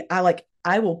will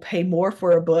pay more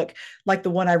for a book like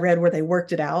the one I read where they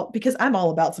worked it out, because I'm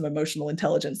all about some emotional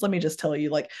intelligence. Let me just tell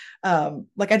you, like I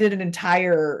did an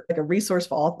entire like a resource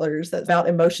for authors that's about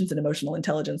emotions and emotional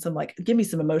intelligence. I'm like, give me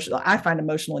some emotional. I find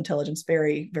emotional intelligence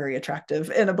very, very attractive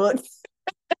in a book.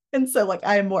 And so like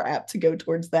I am more apt to go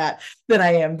towards that than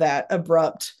I am that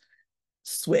abrupt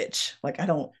switch. Like I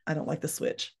don't like the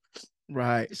switch.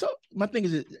 Right. So my thing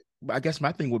is, I guess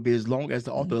my thing would be, as long as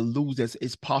the author alludes as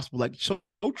it's possible, like show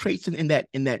traits in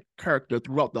that character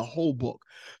throughout the whole book.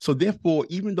 So therefore,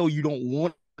 even though you don't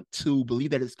want to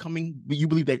believe that it's coming, but you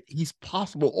believe that he's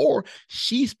possible or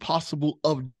she's possible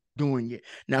of doing it.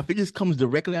 Now, if it just comes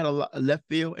directly out of left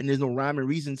field and there's no rhyme and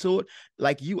reason to it,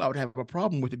 like you, I would have a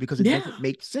problem with it because it doesn't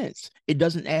make sense. It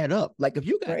doesn't add up. Like if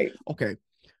you got okay,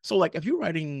 so like if you're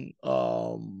writing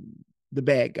the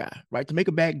bad guy, right? To make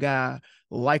a bad guy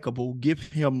likable, give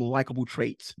him likable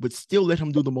traits, but still let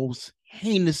him do the most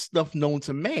heinous stuff known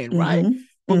to man, right?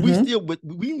 But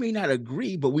we may not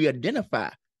agree, but we identify.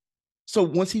 So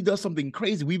once he does something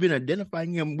crazy, we've been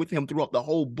identifying him with him throughout the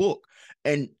whole book,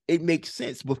 and it makes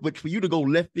sense. But for you to go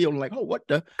left field and like, oh, what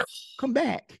the, come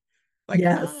back, like,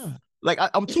 like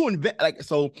I'm too invested. Like,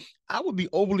 so I would be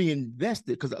overly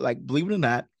invested because, like, believe it or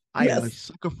not, I am a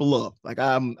sucker for love. Like,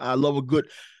 I love a good.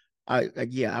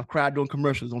 I've cried during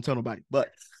commercials. Don't tell nobody, but.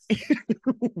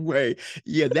 Way,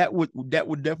 that would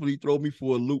definitely throw me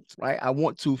for a loop, right? I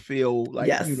want to feel like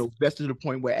vested to the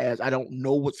point whereas I don't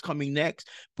know what's coming next,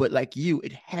 but like you,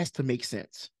 it has to make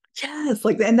sense. Yes,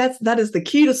 like, and that is the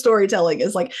key to storytelling,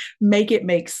 is like, make it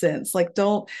make sense. Like,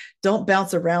 don't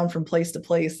bounce around from place to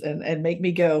place and make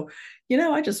me go,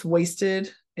 I just wasted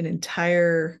an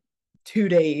entire 2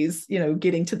 days,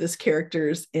 getting to this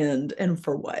character's end, and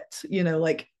for what?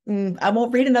 Like, I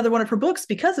won't read another one of her books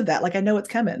because of that. Like, I know it's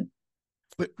coming.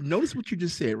 But notice what you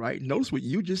just said, right? Notice what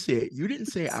you just said. You didn't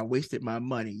say I wasted my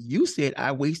money. You said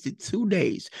I wasted 2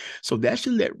 days. So that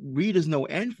should let readers know,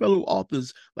 and fellow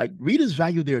authors, like, readers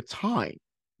value their time.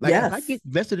 Like, if I get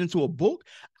vested into a book,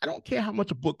 I don't care how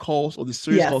much a book costs or the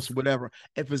series costs or whatever.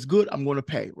 If it's good, I'm going to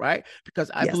pay, right?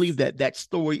 Because I believe that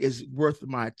story is worth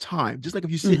my time. Just like if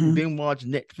you sit and binge watch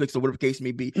Netflix or whatever the case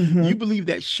may be, you believe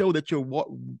that show that you're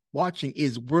watching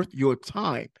is worth your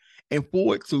time. And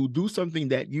for it to do something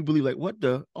that you believe, like, what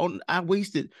the, I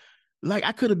wasted, like,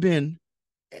 I could have been,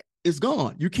 it's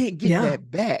gone. You can't get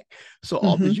that back. So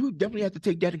authors, you definitely have to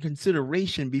take that in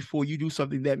consideration before you do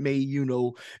something that may,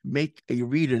 make a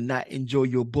reader not enjoy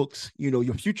your books,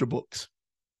 your future books.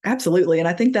 Absolutely. And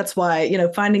I think that's why,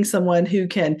 finding someone who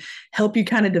can help you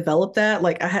kind of develop that.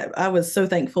 Like, I was so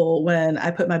thankful when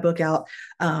I put my book out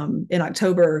in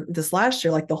October this last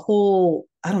year, like the whole,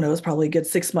 I don't know, it was probably a good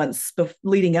 6 months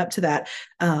leading up to that.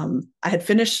 I had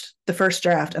finished the first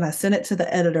draft and I sent it to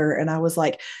the editor, and I was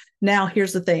like, now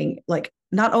here's the thing, like,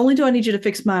 not only do I need you to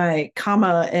fix my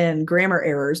comma and grammar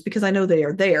errors, because I know they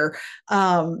are there,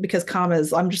 because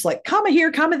commas, I'm just like, comma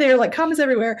here, comma there, like commas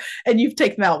everywhere, and you've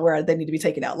taken them out where they need to be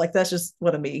taken out. Like, that's just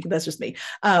me. That's just me.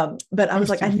 But I was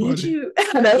like, I need you.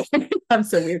 I know, I'm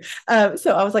so weird.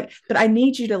 So I was like, but I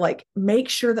need you to, like, make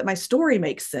sure that my story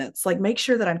makes sense. Like, make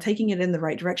sure that I'm taking it in the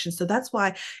right direction. So that's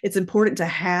why it's important to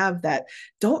have that.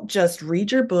 Don't just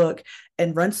read your book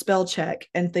and run spell check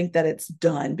and think that it's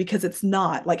done, because it's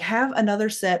not. Like, have another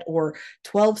set or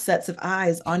 12 sets of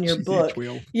eyes on your book.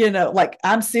 Like,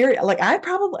 I'm serious. Like, I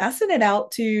probably sent it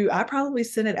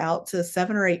out to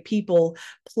 7 or 8 people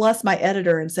plus my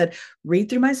editor, and said, read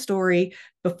through my story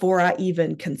before I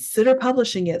even consider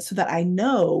publishing it, so that I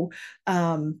know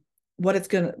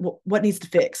what needs to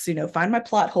fix, find my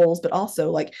plot holes, but also,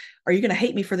 like, are you going to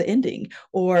hate me for the ending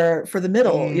or for the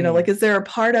middle? Like, is there a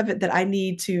part of it that I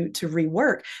need to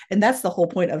rework? And that's the whole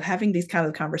point of having these kind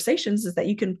of conversations, is that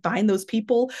you can find those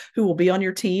people who will be on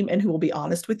your team and who will be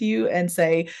honest with you and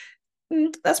say,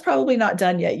 that's probably not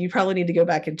done yet. You probably need to go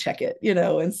back and check it,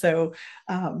 And so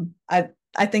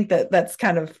I think that's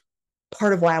kind of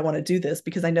part of why I want to do this,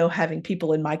 because I know having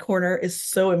people in my corner is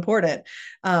so important.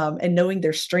 And knowing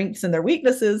their strengths and their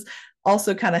weaknesses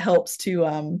also kind of helps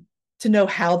to know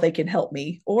how they can help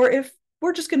me, or if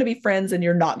we're just going to be friends and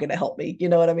you're not going to help me. You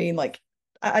know what I mean? Like,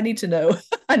 I need to know.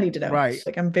 I need to know. Right.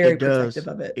 Like, I'm very protective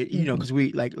of it. Because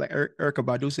we like Erykah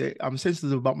Badu said, I'm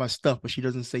sensitive about my stuff, but she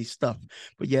doesn't say stuff.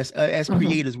 But yes, as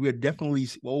creators, we are definitely,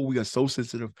 we are so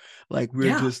sensitive. Like,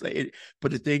 we're just like,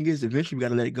 but the thing is, eventually we got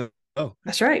to let it go. Oh,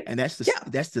 that's right. And that's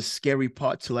the scary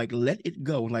part, to, like, let it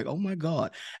go. Like, oh my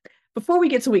God. Before we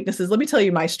get to weaknesses, let me tell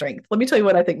you my strength. Let me tell you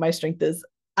what I think my strength is.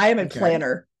 I am a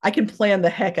planner. I can plan the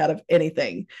heck out of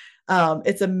anything.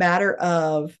 It's a matter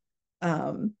of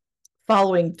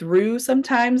following through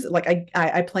sometimes. Like,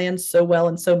 I plan so well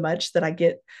and so much that I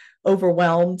get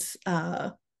overwhelmed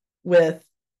with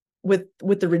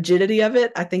the rigidity of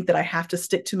it. I think that I have to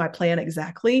stick to my plan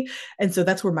exactly. And so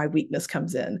that's where my weakness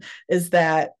comes in, is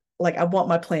that, like, I want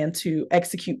my plan to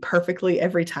execute perfectly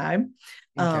every time.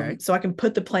 So I can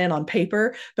put the plan on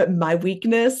paper, but my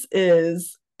weakness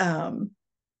is,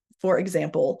 for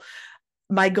example,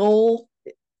 my goal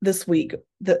this week,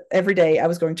 that every day I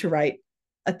was going to write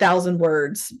 1,000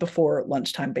 words before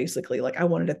lunchtime, basically. Like, I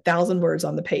wanted 1,000 words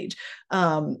on the page.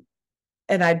 And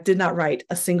I did not write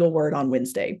a single word on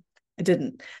Wednesday. I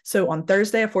didn't. So on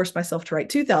Thursday, I forced myself to write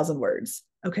 2,000 words.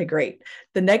 Okay, great.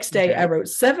 The next day, I Okay. wrote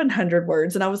 700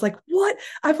 words, and I was like, what?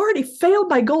 I've already failed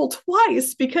my goal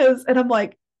twice because, and I'm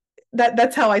like,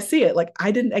 that's how I see it. Like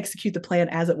I didn't execute the plan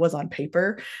as it was on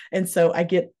paper. And so I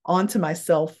get onto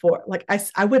myself for like,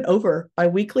 I went over my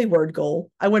weekly word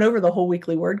goal. I went over the whole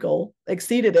weekly word goal,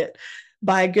 exceeded it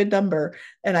by a good number.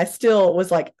 And I still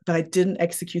was like, but I didn't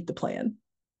execute the plan.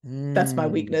 That's my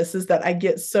Mm. weakness, is that I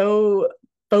get so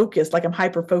focused, like I'm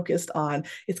hyper focused on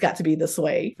it's got to be this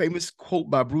way. Famous quote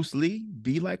by Bruce Lee: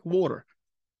 "Be like water,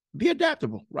 be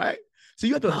adaptable." Right. So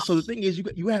you have to. Oh, So the thing is,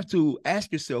 you have to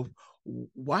ask yourself,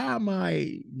 why am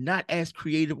I not as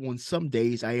creative on some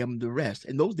days I am the rest?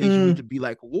 And those days you need mm, to be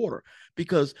like water,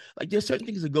 because like there's certain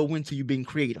things that go into you being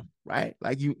creative, right?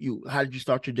 Like how did you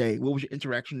start your day? What was your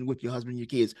interaction with your husband and your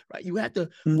kids, right? You had to,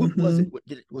 what was it?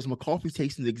 mm-hmm. Was my coffee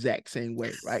tasting the exact same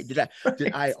way, right? Did I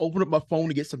Right. open up my phone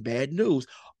to get some bad news?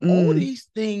 All Mm, these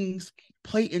things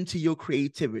play into your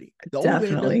creativity. The only way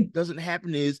it definitely. doesn't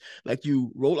happen is like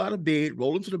you roll out of bed,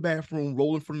 roll into the bathroom,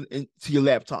 roll into your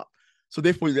laptop. So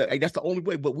therefore, like, that's the only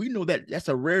way. But we know that that's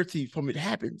a rarity from it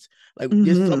happens. Like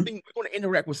there's Mm-hmm. something we're going to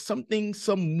interact with something,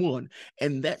 someone,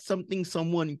 and that something,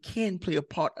 someone can play a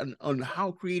part on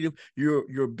how creative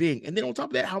you're being. And then on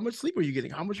top of that, how much sleep are you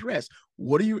getting? How much rest?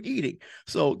 What are you eating?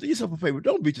 So do yourself a favor.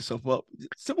 Don't beat yourself up. The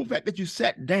simple fact that you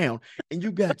sat down and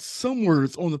you got some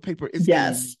words on the paper is a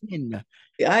Yes. win.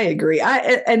 I agree.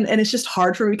 And it's just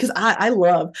hard for me because I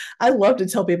love to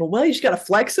tell people, well, you just got to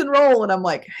flex and roll, and I'm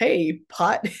like, hey,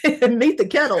 pot, meet the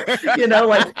kettle,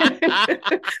 like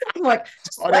I'm like,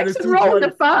 just Oh, that flex is and too roll and funny.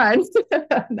 you're fine.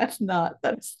 That's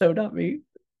so not me.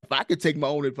 If I could take my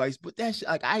own advice, but that's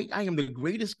like I am the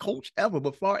greatest coach ever.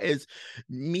 But far as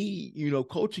me,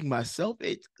 coaching myself,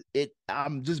 it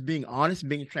I'm just being honest,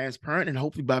 being transparent, and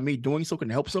hopefully by me doing so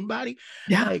can help somebody.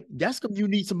 Yeah, Like that's you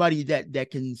need somebody that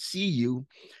can see you,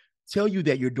 tell you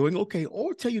that you're doing okay,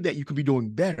 or tell you that you could be doing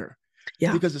better.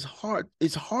 yeah. Because it's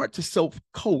hard to self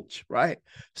coach, right?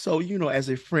 So as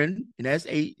a friend and as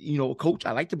a coach,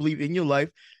 I like to believe in your life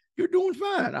you're doing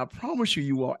fine. I promise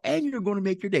you are, and you're going to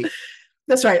make your day.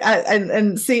 That's right.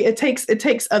 And see, it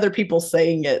takes other people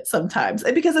saying it sometimes,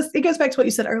 and because it goes back to what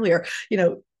you said earlier.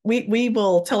 We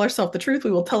will tell ourselves the truth.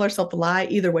 We will tell ourselves the lie.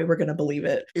 Either way, we're going to believe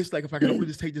it. It's like if I could only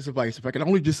just take this advice, if I could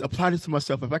only just apply this to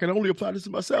myself, if I could only apply this to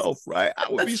myself, right? I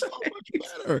would be That's so right. much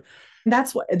better.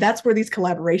 That's where these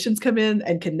collaborations come in,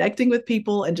 and connecting with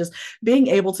people and just being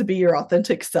able to be your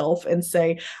authentic self and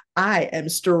say, I am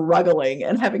struggling,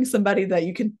 and having somebody that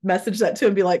you can message that to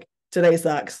and be like, today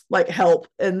sucks, like help.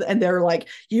 And they're like,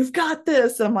 you've got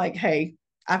this. And I'm like, hey,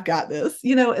 I've got this.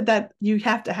 That you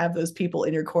have to have those people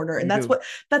in your corner. And You that's do.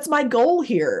 that's my goal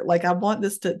here. Like I want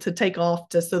this to take off,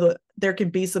 just so that there can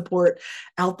be support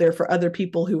out there for other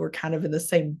people who are kind of in the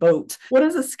same boat. What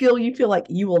is a skill you feel like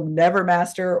you will never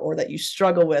master or that you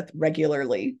struggle with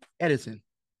regularly? Edison.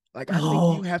 Like I think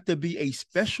you Oh, have to be a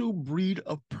special breed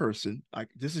of person. Like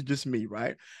this is just me,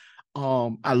 right?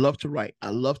 I love to write. I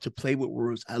love to play with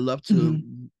words. I love to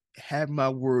mm-hmm, have my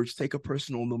words take a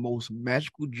person on the most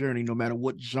magical journey, no matter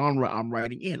what genre I'm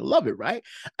writing in. I love it, right?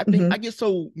 I think I mm-hmm, get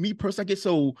so me personally, I get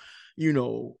so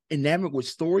enamored with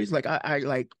stories. Like I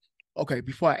like. Okay,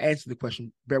 before I answer the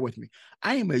question, bear with me.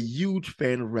 I am a huge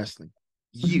fan of wrestling.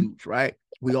 mm-hmm, Huge, right?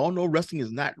 We all know wrestling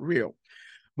is not real,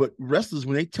 but wrestlers,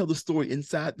 when they tell the story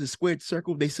inside the squared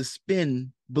circle, they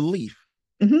suspend belief.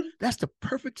 mm-hmm, That's the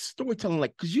perfect storytelling.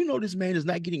 Like, because this man is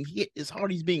not getting hit as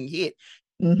hard as he's being hit,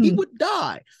 he mm-hmm. would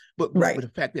die. But Right. the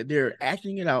fact that they're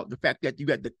acting it out, the fact that you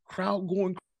got the crowd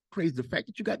going crazy, the fact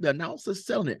that you got the announcers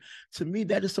selling it, to me,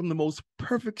 that is some of the most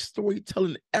perfect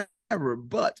storytelling ever.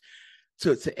 But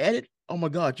to edit, oh my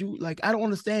God, I don't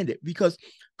understand it, because a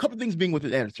couple of things being with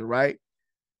an editor, right?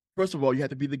 First of all, you have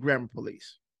to be the grammar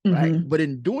police, right? Mm-hmm. But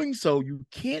in doing so, you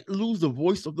can't lose the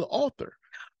voice of the author.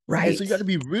 And so Right. you got to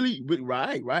be really, really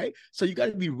right, right. So you got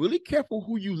to be really careful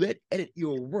who you let edit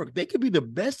your work. They could be the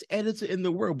best editor in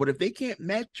the world, but if they can't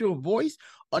match your voice,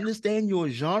 understand your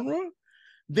genre,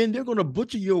 then they're going to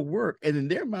butcher your work. And in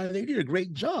their mind, they did a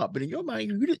great job, but in your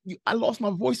mind, I lost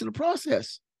my voice in the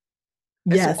process.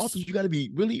 And so Yes. authors, you got to be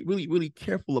really, really, really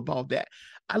careful about that.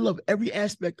 I love every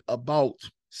aspect about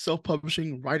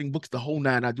self-publishing, writing books, the whole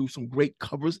nine. I do some great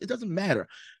covers. It doesn't matter.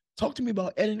 Talk to me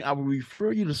about editing. I will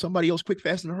refer you to somebody else quick,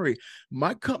 fast, and hurry.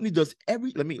 My company does let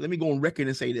me go on record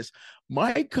and say this.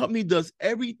 My company does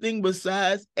everything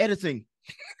besides editing.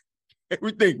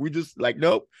 Everything. We just like,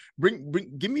 nope.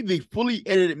 Give me the fully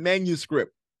edited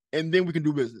manuscript, and then we can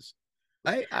do business.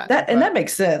 That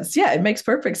makes sense. Yeah, it makes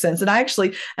perfect sense. And I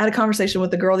actually had a conversation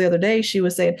with a girl the other day. She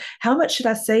was saying, how much should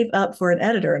I save up for an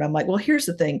editor? And I'm like, well, here's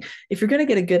the thing. If you're going to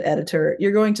get a good editor,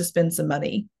 you're going to spend some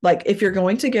money. Like if you're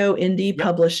going to go indie Yep.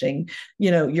 publishing,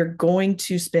 you're going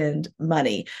to spend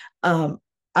money. Um,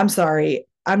 I'm sorry,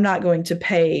 I'm not going to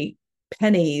pay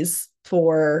pennies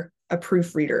for a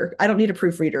proofreader. I don't need a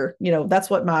proofreader. That's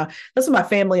what my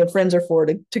family and friends are for,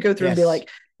 to go through and be Yes. like,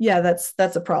 yeah,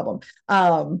 that's a problem.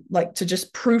 Like to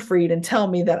just proofread and tell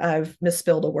me that I've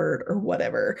misspelled a word or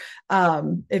whatever.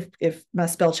 If my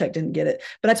spell check didn't get it.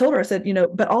 But I told her, I said,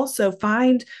 but also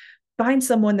find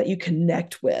someone that you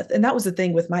connect with. And that was the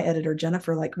thing with my editor,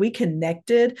 Jennifer. Like we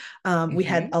connected. We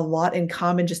had Hmm. a lot in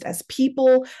common just as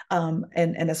people, and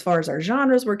as far as our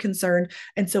genres were concerned.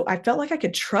 And so I felt like I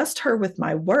could trust her with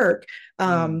my work.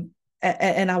 Mm.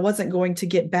 And I wasn't going to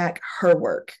get back her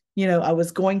work. I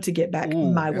was going to get back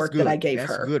Ooh, my that's work that I good. gave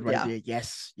That's her. good right Yeah, there.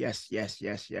 Yes, yes, yes,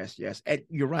 yes, yes, yes. And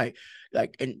you're right.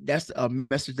 Like, and that's a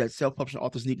message that self-publishing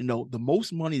authors need to know. The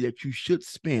most money that you should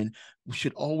spend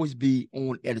should always be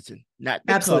on editing, not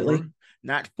the cover, absolutely.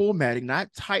 not formatting,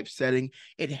 not typesetting.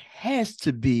 It has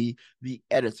to be the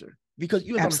editor because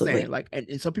you have to understand, Absolutely. like,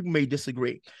 and some people may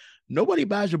disagree. Nobody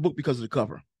buys your book because of the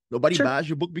cover. Nobody Sure. buys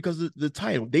your book because of the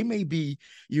title. They may be,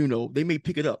 they may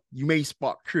pick it up. You may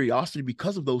spark curiosity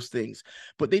because of those things,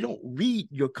 but they don't read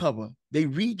your cover. They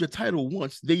read your title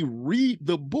once. They read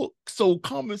the book. So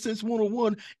Common Sense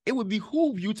 101, it would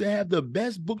behoove you to have the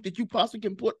best book that you possibly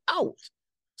can put out.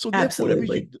 So therefore, that means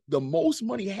Absolutely. the most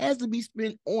money has to be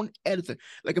spent on editing.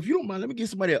 Like if you don't mind, let me give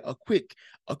somebody a quick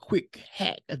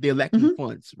hack if they're lacking Hmm.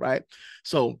 funds, right?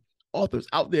 So authors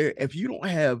out there, if you don't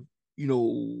have, you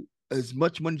know, as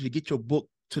much money to get your book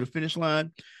to the finish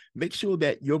line, make sure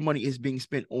that your money is being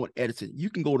spent on editing. You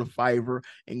can go to Fiverr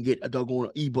and get a doggone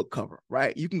ebook cover,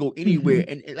 right? You can go anywhere,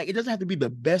 Hmm. and like it doesn't have to be the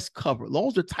best cover. As long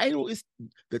as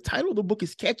the title of the book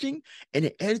is catching and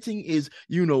the editing is,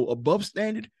 above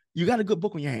standard, you got a good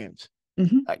book on your hands.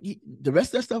 Hmm. The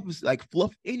rest of that stuff is like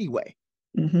fluff anyway.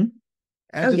 Hmm.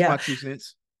 That's Oh just yeah. my 2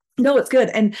 cents. No, it's good.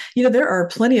 And there are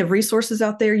plenty of resources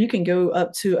out there. You can go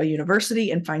up to a university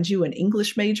and find you an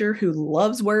English major who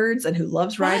loves words and who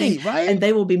loves writing, Right, and right.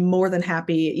 they will be more than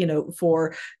happy,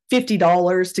 for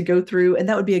 $50 to go through, and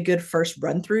that would be a good first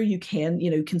run through. You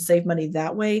can save money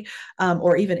that way.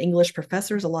 Or even English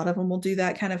professors, a lot of them will do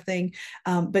that kind of thing.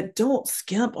 But don't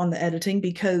skimp on the editing,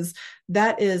 because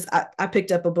I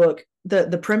picked up a book.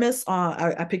 The premise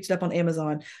I picked it up on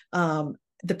Amazon.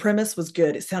 The premise was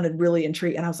good. It sounded really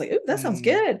intriguing. And I was like, ooh, that sounds Mm.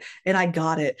 good. And I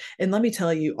got it. And let me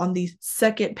tell you, on the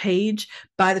second page,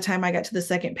 by the time I got to the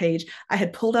second page, I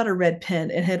had pulled out a red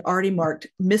pen and had already marked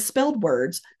misspelled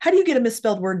words. How do you get a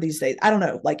misspelled word these days? I don't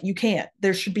know. Like, you can't.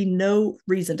 There should be no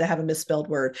reason to have a misspelled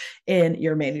word in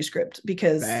your manuscript,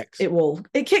 because Facts.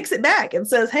 it kicks it back and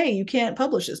says, hey, you can't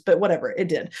publish this, but whatever, it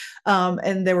did.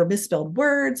 And there were misspelled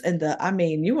words. And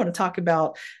you want to talk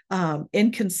about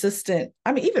inconsistent.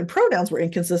 I mean, even pronouns were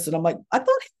inconsistent. I'm like, I thought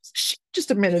it was she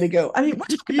just a minute ago. I mean, we're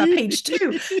talking about page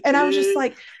two. And I was just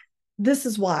like, this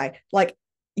is why, like,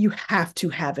 you have to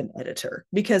have an editor,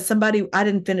 because I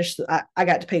didn't finish. I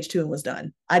got to page two and was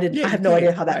done. Yeah, I you have no idea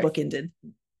can't. how that Right. book ended.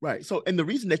 Right. So, and the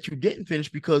reason that you didn't finish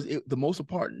because the most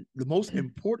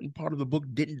important part of the book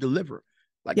didn't deliver.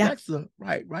 Like Yeah. that's the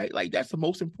right, right. Like that's the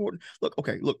most important. Look,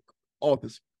 okay, look,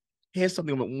 authors. Here's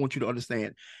something I want you to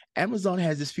understand. Amazon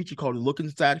has this feature called the Look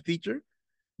Inside feature.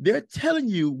 They're telling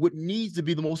you what needs to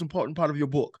be the most important part of your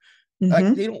book. Like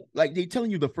Mm-hmm. they don't like they're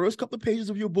telling you the first couple of pages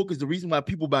of your book is the reason why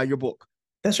people buy your book.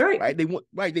 That's right. Right? They want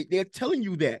right. They're telling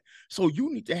you that. So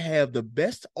you need to have the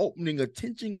best opening,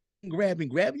 attention grab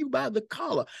you by the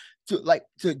collar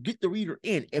to get the reader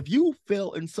in. If you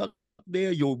fail and suck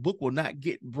there, your book will not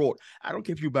get brought. I don't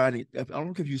care if you're buying it, I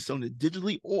don't care if you're selling it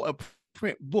digitally or a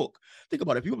print book. Think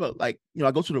about it. If you about like,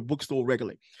 I go to the bookstore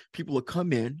regularly. People will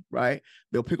come in, right?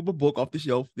 They'll pick up a book off the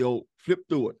shelf, they'll flip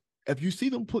through it. If you see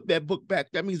them put that book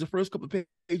back, that means the first couple of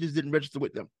pages didn't register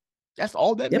with them. That's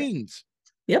all that Yep. means.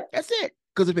 Yep. That's it.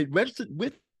 Because if it registered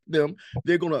with them,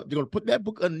 they're gonna put that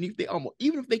book underneath their armor.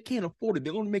 Even if they can't afford it,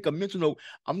 they're gonna make a mention of,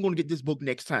 I'm gonna get this book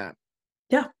next time.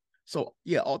 Yeah. So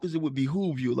yeah, authors, it would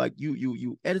behoove you, like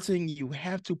you editing, you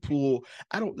have to pull.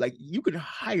 I don't like you can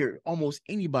hire almost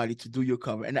anybody to do your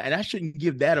cover, and I shouldn't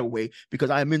give that away because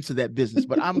I'm into that business,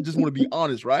 but I'm just want to be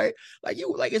honest, right? Like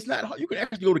it's not hard. You can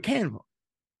actually go to Canva.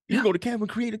 You can Yeah. go to Canva and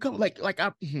create a cover.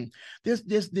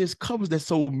 There's covers that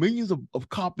sold millions of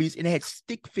copies and it had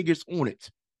stick figures on it.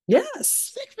 Yes.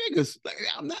 Stick figures. Like,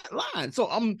 I'm not lying. So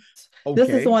I'm This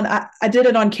is the okay. one I did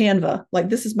it on Canva. Like,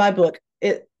 this is my book.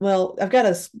 I've got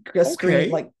a screen, Okay.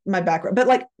 like my background, but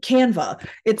like Canva,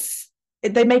 it's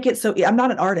they make it so I'm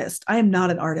not an artist. I am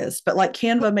not an artist, but like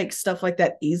Canva makes stuff like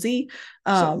that easy.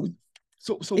 So Um,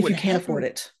 so if what you can't afford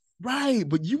happened? it. Right,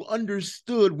 but you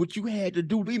understood what you had to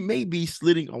do. We may be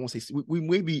slitting, I won't say we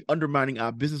may be undermining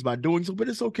our business by doing so, but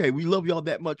it's okay. We love y'all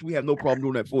that much. We have no problem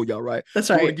doing that for y'all, right?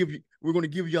 That's We're gonna right. give you, we're gonna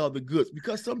give y'all the goods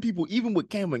because some people, even with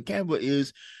Canva, and Canva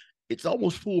is it's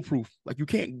almost foolproof. Like you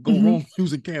can't go Mm-hmm. wrong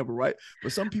using Canva, right?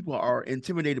 But some people are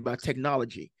intimidated by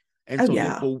technology, and Oh so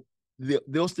yeah. therefore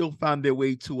they'll still find their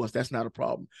way to us. That's not a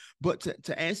problem. But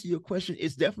to answer your question,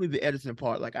 it's definitely the editing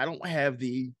part. Like I don't have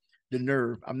the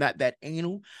nerve. I'm not that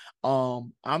anal.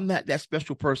 I'm not that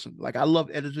special person. Like I love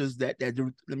editors that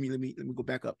do, let me go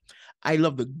back up. I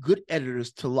love the good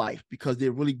editors to life because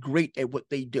they're really great at what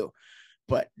they do.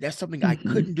 But that's something I Mm-hmm.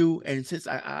 couldn't do. And since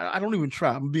I don't even try,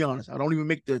 I'm gonna be honest, I don't even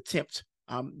make the attempt.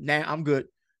 Now I'm good.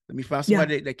 Let me find Yeah.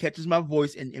 somebody that catches my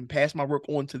voice and pass my work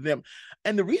on to them.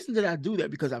 And the reason that I do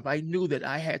that because if I knew that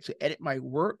I had to edit my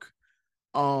work,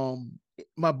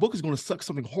 my book is going to suck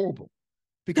something horrible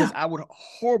because Yeah. I would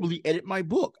horribly edit my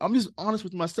book. I'm just honest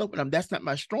with myself, and that's not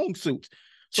my strong suit.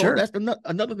 So Sure. that's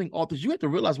another thing, authors. You have to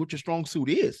realize what your strong suit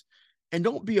is, and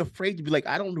don't be afraid to be like,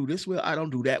 I don't do this well, I don't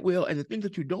do that well, and the things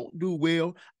that you don't do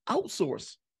well,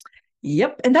 outsource.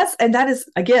 Yep. And that is,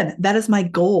 again, that is my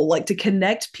goal, like to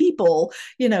connect people,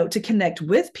 to connect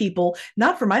with people,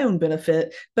 not for my own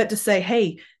benefit, but to say,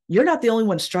 hey, you're not the only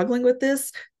one struggling with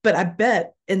this, but I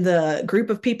bet in the group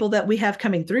of people that we have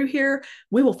coming through here,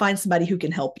 we will find somebody who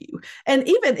can help you. And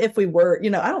even if we were, I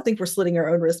don't think we're slitting our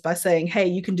own wrist by saying, hey,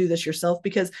 you can do this yourself,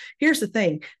 because here's the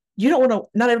thing, you don't want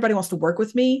to, not everybody wants to work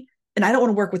with me, and I don't want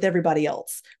to work with everybody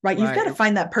else, right? You've got to Right.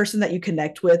 find that person that you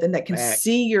connect with and that can Facts.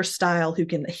 see your style, who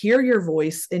can hear your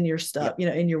voice in your stuff,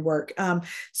 Yep. in your work.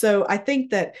 So I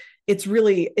think that it's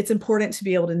important to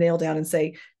be able to nail down and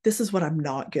say, this is what I'm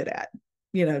not good at,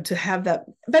 to have that,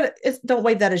 but don't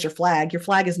wave that as your flag. Your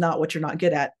flag is not what you're not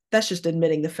good at. That's just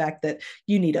admitting the fact that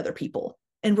you need other people.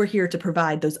 And we're here to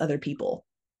provide those other people.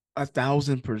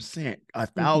 1,000%, a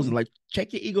Mm-hmm. thousand. Like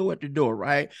check your ego at the door,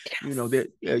 right? You know Yes.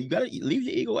 that you gotta leave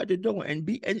your ego at the door and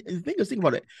be and think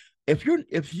about it. If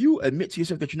you admit to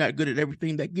yourself that you're not good at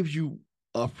everything, that gives you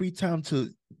free time to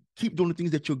keep doing the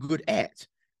things that you're good at,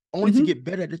 only to Mm-hmm. get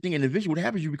better at the thing. And eventually, what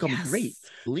happens? You become great.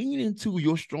 Yes. Lean into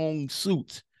your strong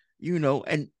suit,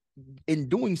 and in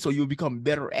doing so, you'll become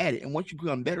better at it. And once you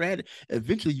become better at it,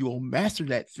 eventually you will master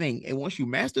that thing. And once you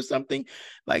master something,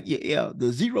 like yeah,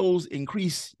 the zeros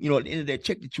increase, at the end of that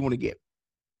check that you want to get.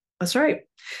 That's right.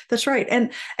 That's right.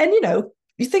 And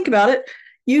you think about it,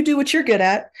 you do what you're good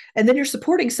at, and then you're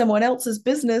supporting someone else's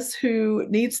business who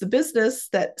needs the business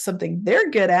that something they're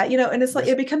good at, and it's like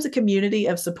Yes, it becomes a community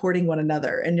of supporting one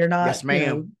another, and yes,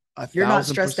 ma'am. A you're not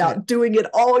thousand stressed percent. out doing it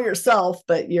all yourself,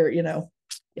 but yeah.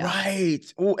 Right.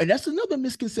 Oh, and that's another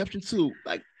misconception too.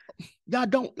 Like y'all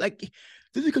don't like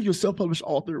just because you're a self-published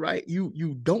author, right?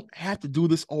 You don't have to do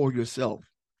this all yourself.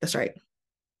 That's right.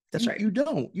 That's You right. you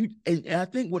don't you and I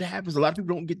think what happens, a lot of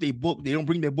people don't get their book, they don't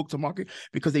bring their book to market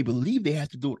because they believe they have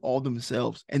to do it all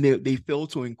themselves, and they fail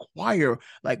to inquire,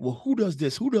 like, well, who does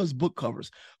this, who does book covers,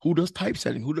 who does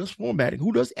typesetting, who does formatting,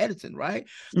 who does editing, right?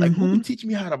 Like who can Mm-hmm. teach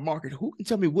me how to market, who can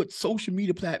tell me what social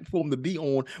media platform to be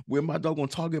on where my doggone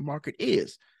target market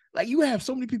is. Like you have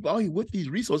so many people out here with these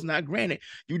resources. Now, granted,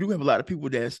 you do have a lot of people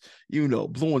that's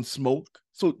blowing smoke.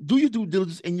 So do your due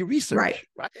diligence in your Right. research,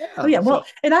 right? Oh Yeah. yeah. So Well,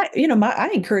 and I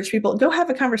encourage people, go have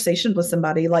a conversation with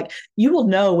somebody. Like, you will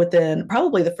know within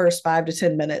probably the first 5 to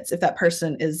 10 minutes if that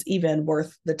person is even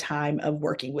worth the time of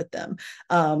working with them.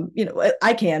 I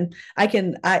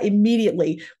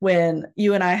immediately, when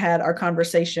you and I had our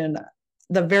conversation,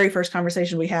 the very first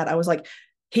conversation we had, I was like,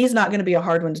 he's not going to be a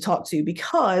hard one to talk to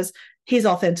because he's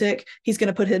authentic. He's going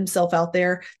to put himself out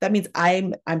there. That means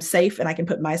I'm safe and I can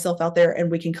put myself out there and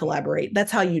we can collaborate.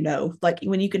 That's how like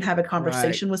when you can have a right,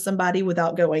 conversation with somebody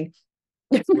without going,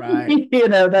 right.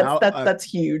 that's Now, that's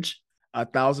huge.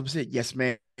 1,000%. Yes,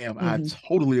 ma'am. I Mm-hmm.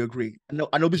 totally agree.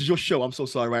 I know this is your show. I'm so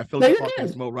sorry, right? I fell No, into you're podcast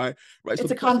good. mode, right? Right. So It's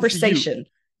the a question to you, conversation.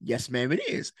 yes, ma'am, it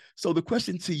is. So the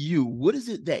question to you, what is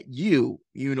it that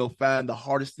find the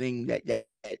hardest thing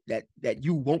that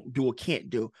you won't do or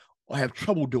can't do or have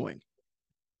trouble doing?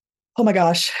 Oh my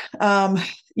gosh.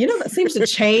 That seems to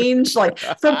change. Like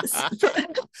let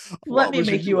me Promise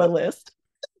you, make you you a are. list.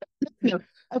 No.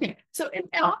 Okay. So, and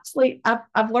honestly,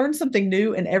 I've learned something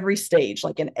new in every stage.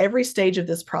 Like in every stage of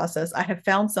this process, I have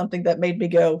found something that made me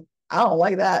go, I don't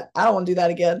like that. I don't want to do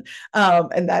that again.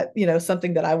 And that,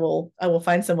 something that I will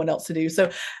find someone else to do.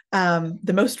 So,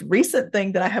 the most recent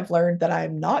thing that I have learned that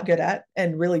I'm not good at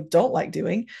and really don't like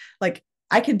doing, like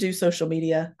I can do social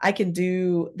media, I can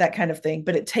do that kind of thing,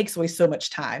 but it takes away so much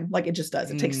time. Like it just does.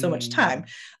 It takes so much time.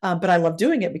 But I love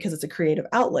doing it because it's a creative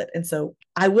outlet. And so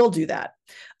I will do that.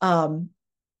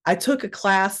 I took a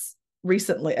class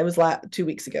recently. It was 2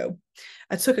 weeks ago.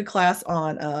 I took a class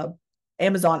on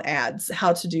Amazon ads,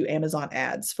 how to do Amazon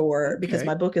ads because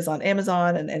my book is on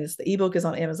Amazon and it's the ebook is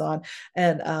on Amazon.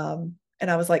 And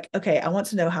I was like, okay, I want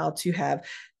to know how to have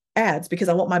ads because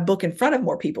I want my book in front of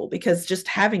more people, because just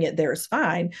having it there is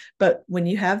fine. But when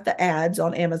you have the ads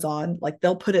on Amazon, like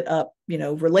they'll put it up,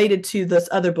 related to this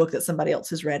other book that somebody else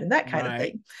has read and that kind of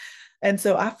thing. And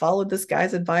so I followed this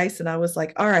guy's advice and I was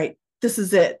like, all right, this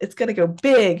is it. It's going to go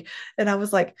big. And I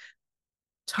was like,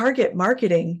 target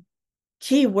marketing,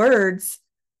 keywords,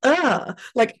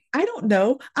 like, I don't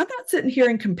know. I'm not sitting here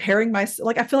and comparing myself.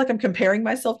 Like, I feel like I'm comparing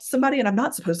myself to somebody and I'm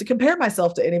not supposed to compare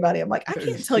myself to anybody. I'm like, I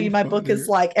can't tell you my book is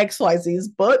like XYZ's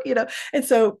book, And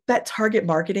so that target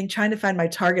marketing, trying to find my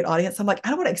target audience, I'm like, I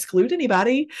don't want to exclude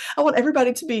anybody. I want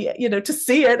everybody to be, to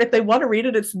see it. If they want to read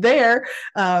it, it's there.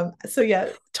 So yeah,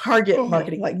 target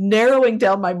marketing, like narrowing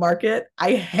down my market.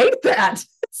 I hate that.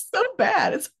 It's so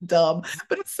bad. It's dumb,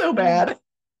 but it's so bad.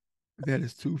 That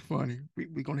is too funny.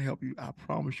 We're going to help you. I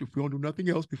promise you. If we don't do nothing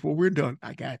else before we're done,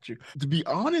 I got you. To be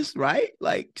honest, right?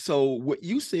 Like, so what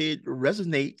you said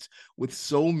resonates with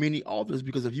so many authors,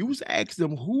 because if you was to ask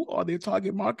them who are their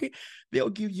target market, they'll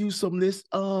give you some list,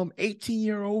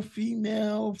 18-year-old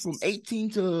female from 18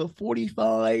 to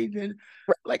 45, and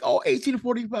like all 18 to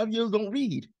 45 years don't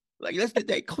read. Like, let's get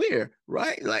that clear,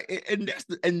 right? Like,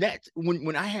 and that's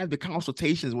when I have the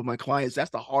consultations with my clients,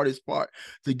 that's the hardest part,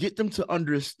 to get them to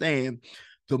understand.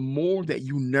 The more that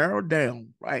you narrow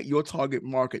down, right, your target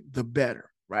market, the better,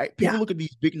 right? People look at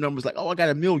these big numbers like, oh, I got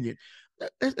 1 million.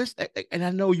 And I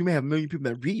know you may have 1 million people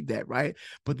that read that, right?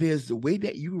 But there's the way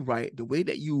that you write, the way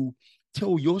that you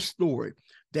tell your story,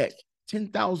 that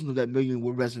 10,000 of that million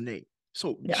will resonate.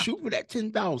 So shoot for that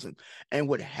 10,000. And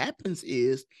what happens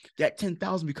is that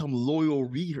 10,000 become loyal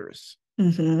readers.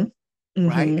 Right.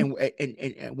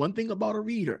 And one thing about a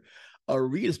reader,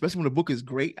 especially when a book is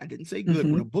great, I didn't say good,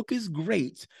 when a book is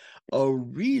great, a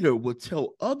reader will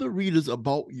tell other readers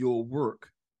about your work.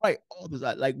 Right. All this,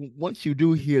 like, once you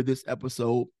do hear this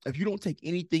episode, if you don't take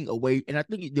anything away, and I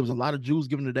think there was a lot of jewels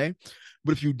given today,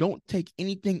 but if you don't take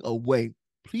anything away,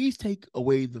 please take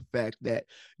away the fact that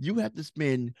you have to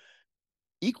spend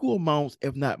equal amounts,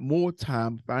 if not more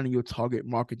time, finding your target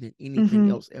market than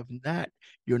anything else. If not,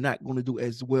 you're not going to do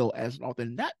as well as an author.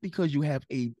 Not because you have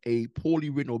a poorly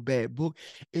written or bad book.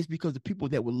 It's because the people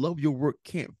that would love your work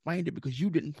can't find it because you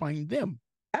didn't find them.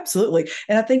 Absolutely.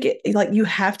 And I think like you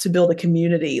have to build a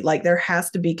community. Like there has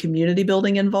to be community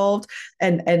building involved,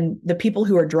 and the people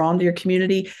who are drawn to your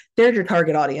community, they're your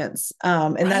target audience.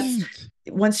 And that's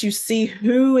once you see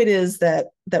who it is that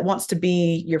wants to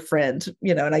be your friend,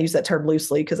 and I use that term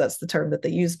loosely because that's the term that they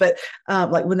use. But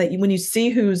like when you see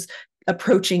who's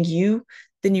approaching you,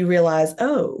 then you realize,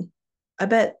 oh, I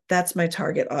bet that's my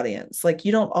target audience. Like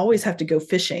you don't always have to go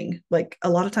fishing. Like a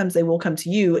lot of times they will come to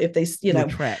you if they,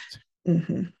 attract.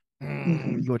 I'm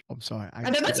sorry.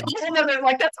 I know that's a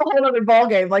whole other ball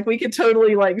game. Like we could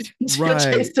totally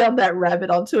chase down that rabbit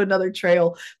onto another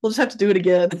trail. We'll just have to do it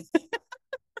again.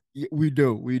 We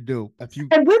do.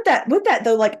 And with that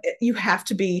though, like you have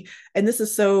to be, and this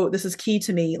is key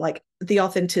to me, like the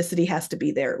authenticity has to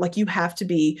be there. Like you have to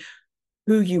be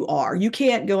who you are. You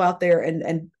can't go out there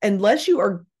and unless you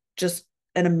are just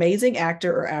an amazing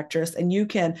actor or actress and you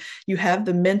have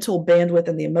the mental bandwidth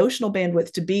and the emotional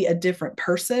bandwidth to be a different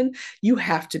person, you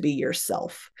have to be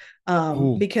yourself.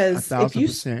 Because if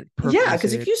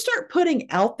you start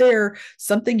putting out there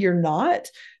something you're not,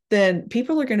 then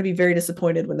people are going to be very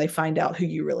disappointed when they find out who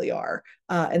you really are.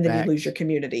 And then you lose your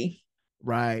community.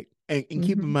 Right. And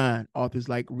keep in mind, authors,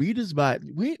 like readers,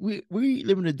 we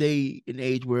live in a day and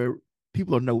age where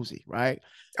people are nosy, right?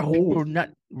 People are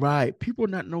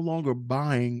not no longer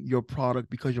buying your product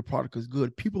because your product is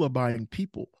good. People are buying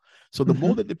people. So the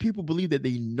more that the people believe that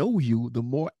they know you, the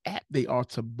more apt they are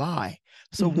to buy.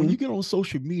 So when you get on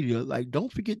social media, like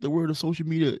don't forget the word of social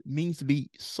media means to be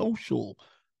social.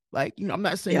 Like, I'm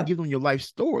not saying give them your life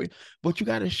story, but you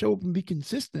got to show up and be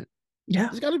consistent. Yeah.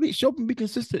 It's got to be show up and be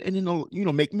consistent, and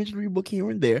make mention of your book here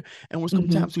and there. And when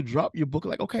sometimes you drop your book,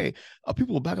 like, okay,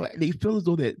 people are back, like they feel as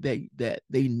though that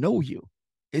they know you.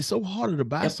 It's so harder to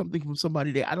buy something from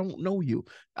somebody that I don't know you.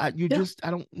 I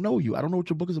don't know you. I don't know what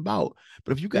your book is about.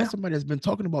 But if you got somebody that's been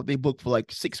talking about their book for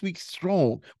like 6 weeks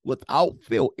strong without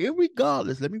fail,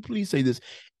 irregardless, let me please say this,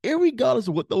 irregardless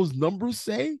of what those numbers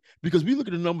say, because we look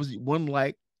at the numbers, one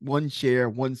like, one share,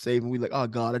 one save, and we like, oh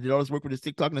God, I did all this work with this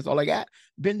TikTok and that's all I got.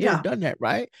 Been there, Yeah, done that,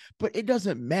 right? But it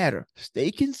doesn't matter.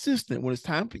 Stay consistent. When it's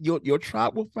time, your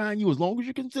tribe will find you. As long as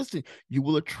you're consistent, you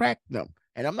will attract them.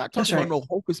 And I'm not that's talking about right. no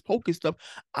hocus pocus stuff.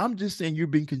 I'm just saying you're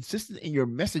being consistent in your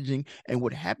messaging. And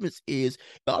what happens is,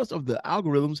 regardless of the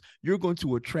algorithms, you're going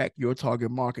to attract your target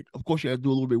market. Of course, you have to do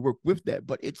a little bit of work with that,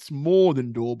 but it's more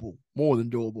than doable. More than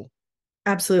doable.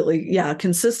 Absolutely. Yeah.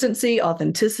 Consistency,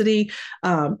 authenticity,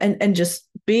 and just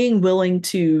being willing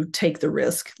to take the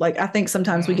risk. Like I think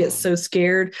sometimes we get so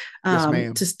scared Yes,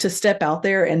 ma'am. to step out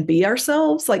there and be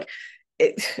ourselves. Like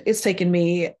it's taken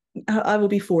me, I will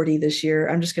be 40 this year.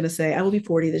 I'm just going to say I will be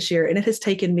 40 this year. And it has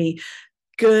taken me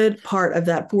good part of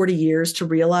that 40 years to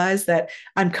realize that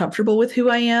I'm comfortable with who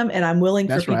I am and I'm willing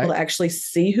for That's people right. to actually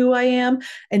see who I am.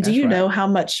 And do That's you right. know how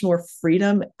much more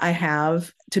freedom I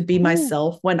have to be Whew.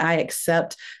 myself when I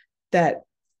accept that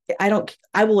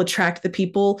I will attract the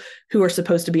people who are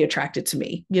supposed to be attracted to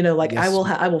me. You know, like Yes.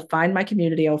 I will find my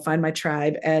community, I will find my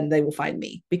tribe, and they will find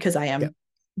me because I Yeah. am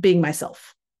being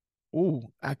myself.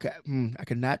 Oh, I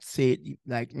cannot say it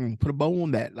like put a bow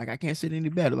on that. Like I can't say it any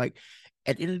better. Like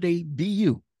at the end of the day, be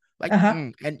you. Like, Uh-huh.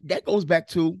 and that goes back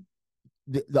to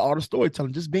the art of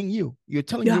storytelling, just being you. You're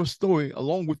telling Yeah. your story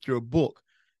along with your book,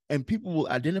 and people will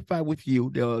identify with you.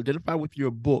 They'll identify with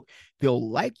your book. They'll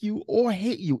like you or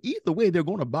hate you. Either way, they're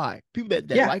going to buy. People that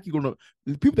Yeah. like you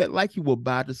people that like you will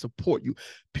buy to support you.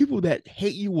 People that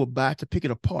hate you will buy to pick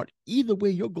it apart. Either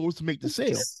way, your goal is to make the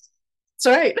sale. That's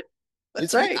right.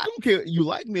 That's I right. don't care you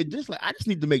like me or dislike. I just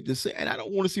need to make this, and I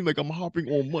don't want to seem like I'm harping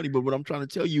on money. But what I'm trying to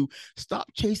tell you, stop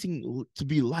chasing to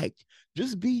be liked.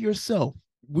 Just be yourself.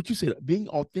 What you said, being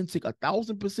authentic,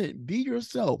 1,000%. Be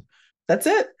yourself. That's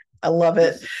it. I love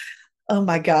it. Yes. Oh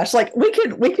my gosh. Like we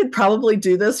could probably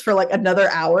do this for like another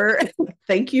hour.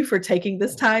 Thank you for taking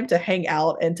this time to hang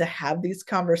out and to have these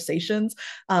conversations.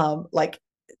 Like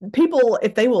people,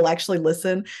 if they will actually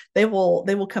listen, they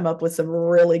will come up with some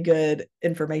really good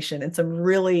information and some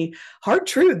really hard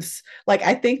truths. Like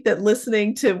I think that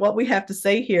listening to what we have to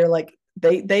say here, like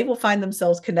they will find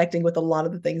themselves connecting with a lot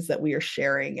of the things that we are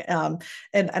sharing, and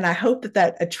I hope that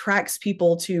that attracts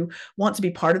people to want to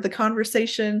be part of the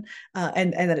conversation,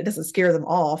 and that it doesn't scare them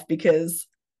off because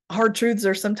hard truths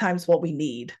are sometimes what we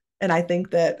need. And I think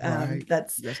that Right.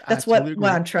 Yes, I that's totally what agree.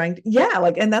 I'm trying to, yeah,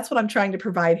 like, and that's what I'm trying to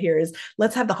provide here is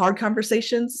let's have the hard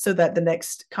conversations so that the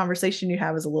next conversation you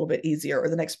have is a little bit easier, or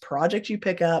the next project you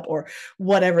pick up, or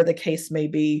whatever the case may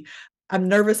be. I'm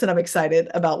nervous and I'm excited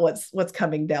about what's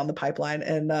coming down the pipeline,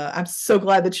 and I'm so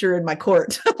glad that you're in my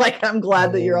court. Like I'm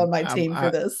glad that you're on Oh, my team for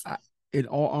this. in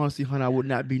all honesty, honey, I would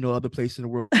not be no other place in the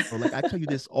world. Like I tell you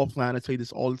this offline, I tell you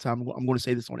this all the time. I'm going to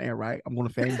say this on air, right? I'm going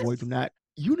to fanboy. Do not.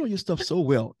 You know your stuff so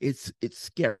well. It's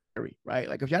scary, right?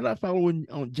 Like if y'all not following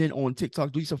on Jen on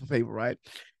TikTok, do yourself a favor, right?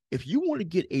 If you want to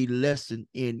get a lesson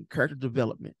in character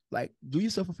development, like do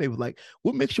yourself a favor. Like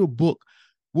what makes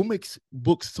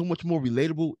books so much more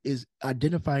relatable is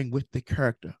identifying with the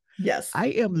character. Yes. I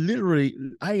am literally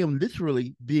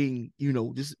being,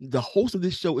 this the host of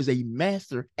this show is a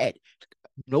master at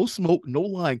no smoke, no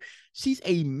lying. She's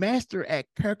a master at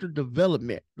character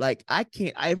development. Like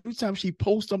every time she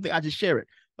posts something, I just share it.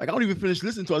 Like I don't even finish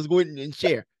listening to us, go ahead and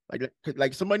share.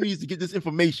 Like somebody needs to get this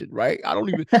information, right? I don't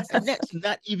even, and that's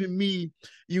not even me,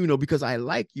 because I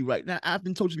like you right now. I've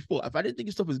been told you before, if I didn't think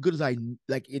your stuff as good as I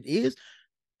like it is,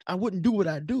 I wouldn't do what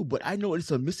I do, but I know it's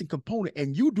a missing component,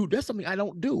 and you do. That's something I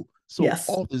don't do. So, Yes.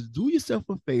 authors, do yourself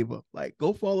a favor. Like,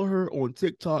 go follow her on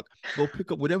TikTok. Go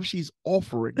pick up whatever she's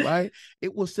offering. Right?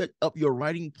 It will set up your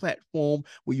writing platform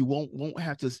where you won't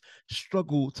have to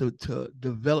struggle to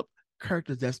develop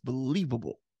characters that's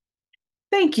believable.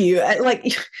 Thank you.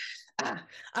 Like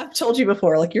I've told you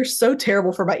before, like you're so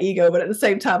terrible for my ego, but at the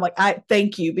same time, like I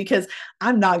thank you because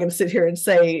I'm not going to sit here and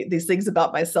say these things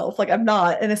about myself. Like I'm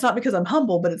not, and it's not because I'm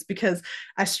humble, but it's because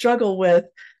I struggle with,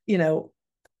 you know,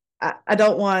 I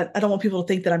don't want people to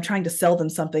think that I'm trying to sell them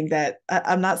something that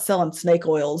I'm not selling snake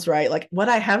oils, right? Like what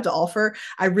I have to offer,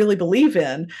 I really believe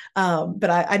in. But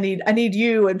I need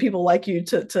you and people like you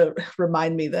to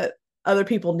remind me that other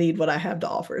people need what I have to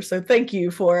offer. So thank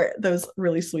you for those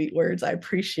really sweet words. I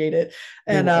appreciate it.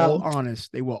 They And were all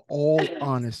honest. They were all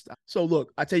honest. So,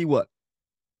 look, I tell you what,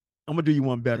 I'm gonna do you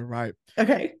one better, right?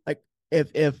 okay. Like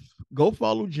if go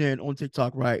follow Jen on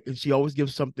TikTok, right? And she always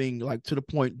gives something like to the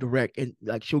point, direct, and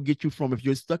like she'll get you from if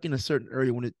you're stuck in a certain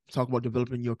area when it talk about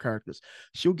developing your characters,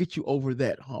 she'll get you over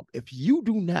that hump. If you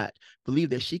do not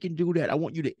believe that she can do that, I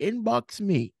want you to inbox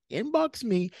me, and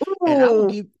I will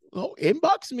Ooh, give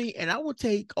inbox me, and I will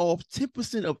take off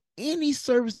 10% of any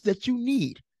service that you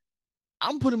need.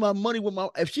 I'm putting my money with my,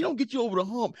 if she don't get you over the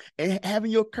hump and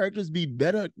having your characters be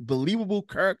better, believable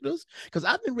characters. Because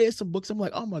I've been reading some books, I'm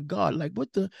like, oh my God, like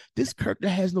this character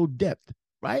has no depth,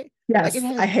 right? Like it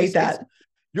Yes, I has, hate it's that.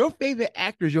 your favorite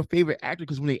actor is your favorite actor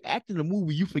because when they act in a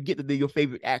movie, you forget that they're your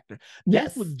favorite actor.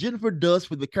 That's Yes, what Jennifer does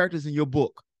for the characters in your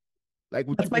book. Like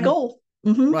what that's my you goal.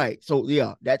 Hmm. right. So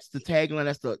yeah, that's the tagline.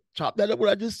 That's the chop that up what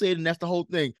I just said, and that's the whole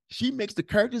thing. She makes the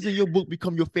characters in your book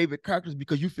become your favorite characters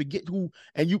because you forget who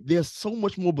and you they're so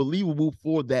much more believable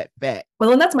for that fact.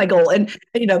 Well, and that's my goal. And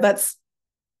that's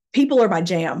people are my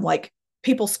jam. Like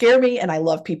people scare me, and I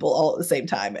love people all at the same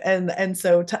time. And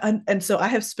so I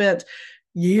have spent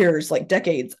years, like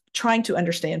decades, trying to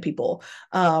understand people.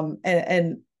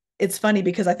 And it's funny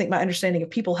because I think my understanding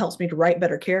of people helps me to write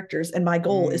better characters. And my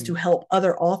goal is to Mm, help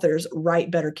other authors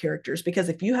write better characters. Because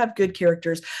if you have good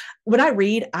characters, when I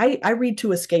read, I read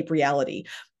to escape reality.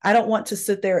 I don't want to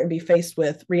sit there and be faced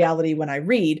with reality when I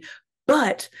read,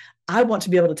 but I want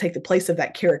to be able to take the place of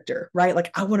that character, right?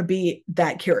 Like I want to be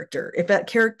that character. If that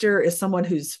character is someone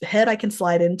whose head I can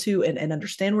slide into and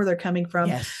understand where they're coming from,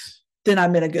 yes. then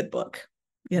I'm in a good book.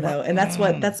 Right. And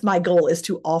that's my goal, is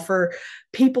to offer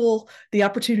people the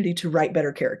opportunity to write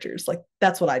better characters. Like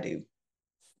that's what I do.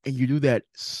 And you do that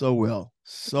so well.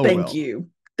 So Thank well. you.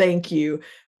 Thank you.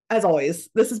 As always,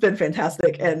 this has been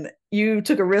fantastic. And you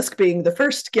took a risk being the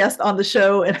first guest on the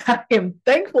show, and I am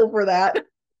thankful for that.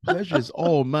 Pleasure is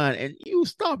all mine. And you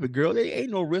stop it, girl. There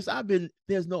ain't no risk.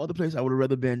 There's no other place I would have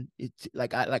rather been. It's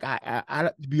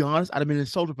to be honest, I'd have been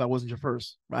insulted if I wasn't your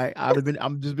first, right? I'd have been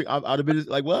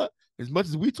like, what? As much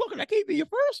as we talking, I can't be your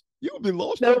first. You've been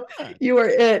lost your No, mind. you are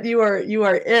it. You are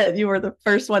it. You were the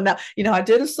first one. Now, I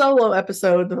did a solo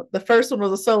episode. The first one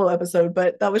was a solo episode,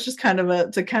 but that was just kind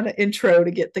of to kind of intro to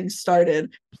get things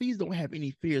started. Please don't have any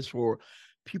fears for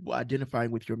people identifying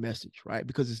with your message, right?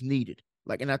 Because it's needed.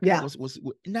 Like, and I think Yeah. what's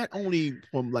not only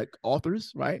from like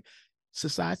authors, right?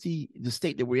 Society, the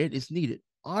state that we're in is needed.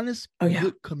 Honest, Oh yeah.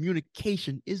 good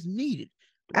communication is needed,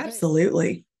 right?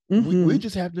 Absolutely. We Hmm.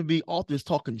 just have to be authors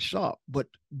talking shop, but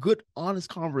good, honest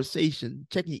conversation,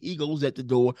 checking your egos at the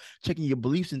door, checking your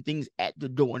beliefs and things at the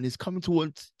door, and it's coming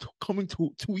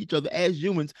to each other as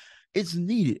humans. It's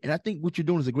needed, and I think what you're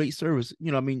doing is a great service.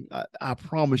 I mean, I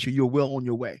promise you, you're well on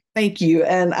your way. Thank you.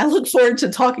 And I look forward to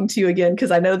talking to you again,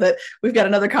 because I know that we've got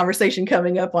another conversation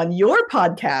coming up on your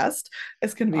podcast.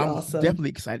 It's going to be I'm awesome. definitely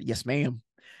excited. Yes, ma'am.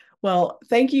 Well,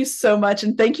 thank you so much.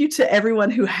 And thank you to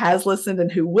everyone who has listened and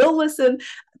who will listen.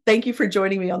 Thank you for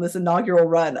joining me on this inaugural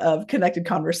run of Connected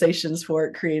Conversations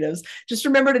for Creatives. Just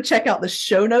remember to check out the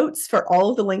show notes for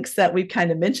all of the links that we've kind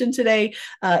of mentioned today.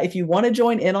 If you want to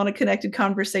join in on a connected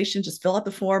conversation, just fill out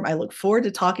the form. I look forward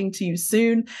to talking to you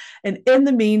soon. And in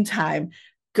the meantime,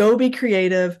 go be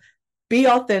creative, be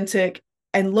authentic,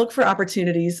 and look for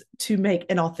opportunities to make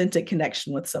an authentic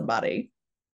connection with somebody.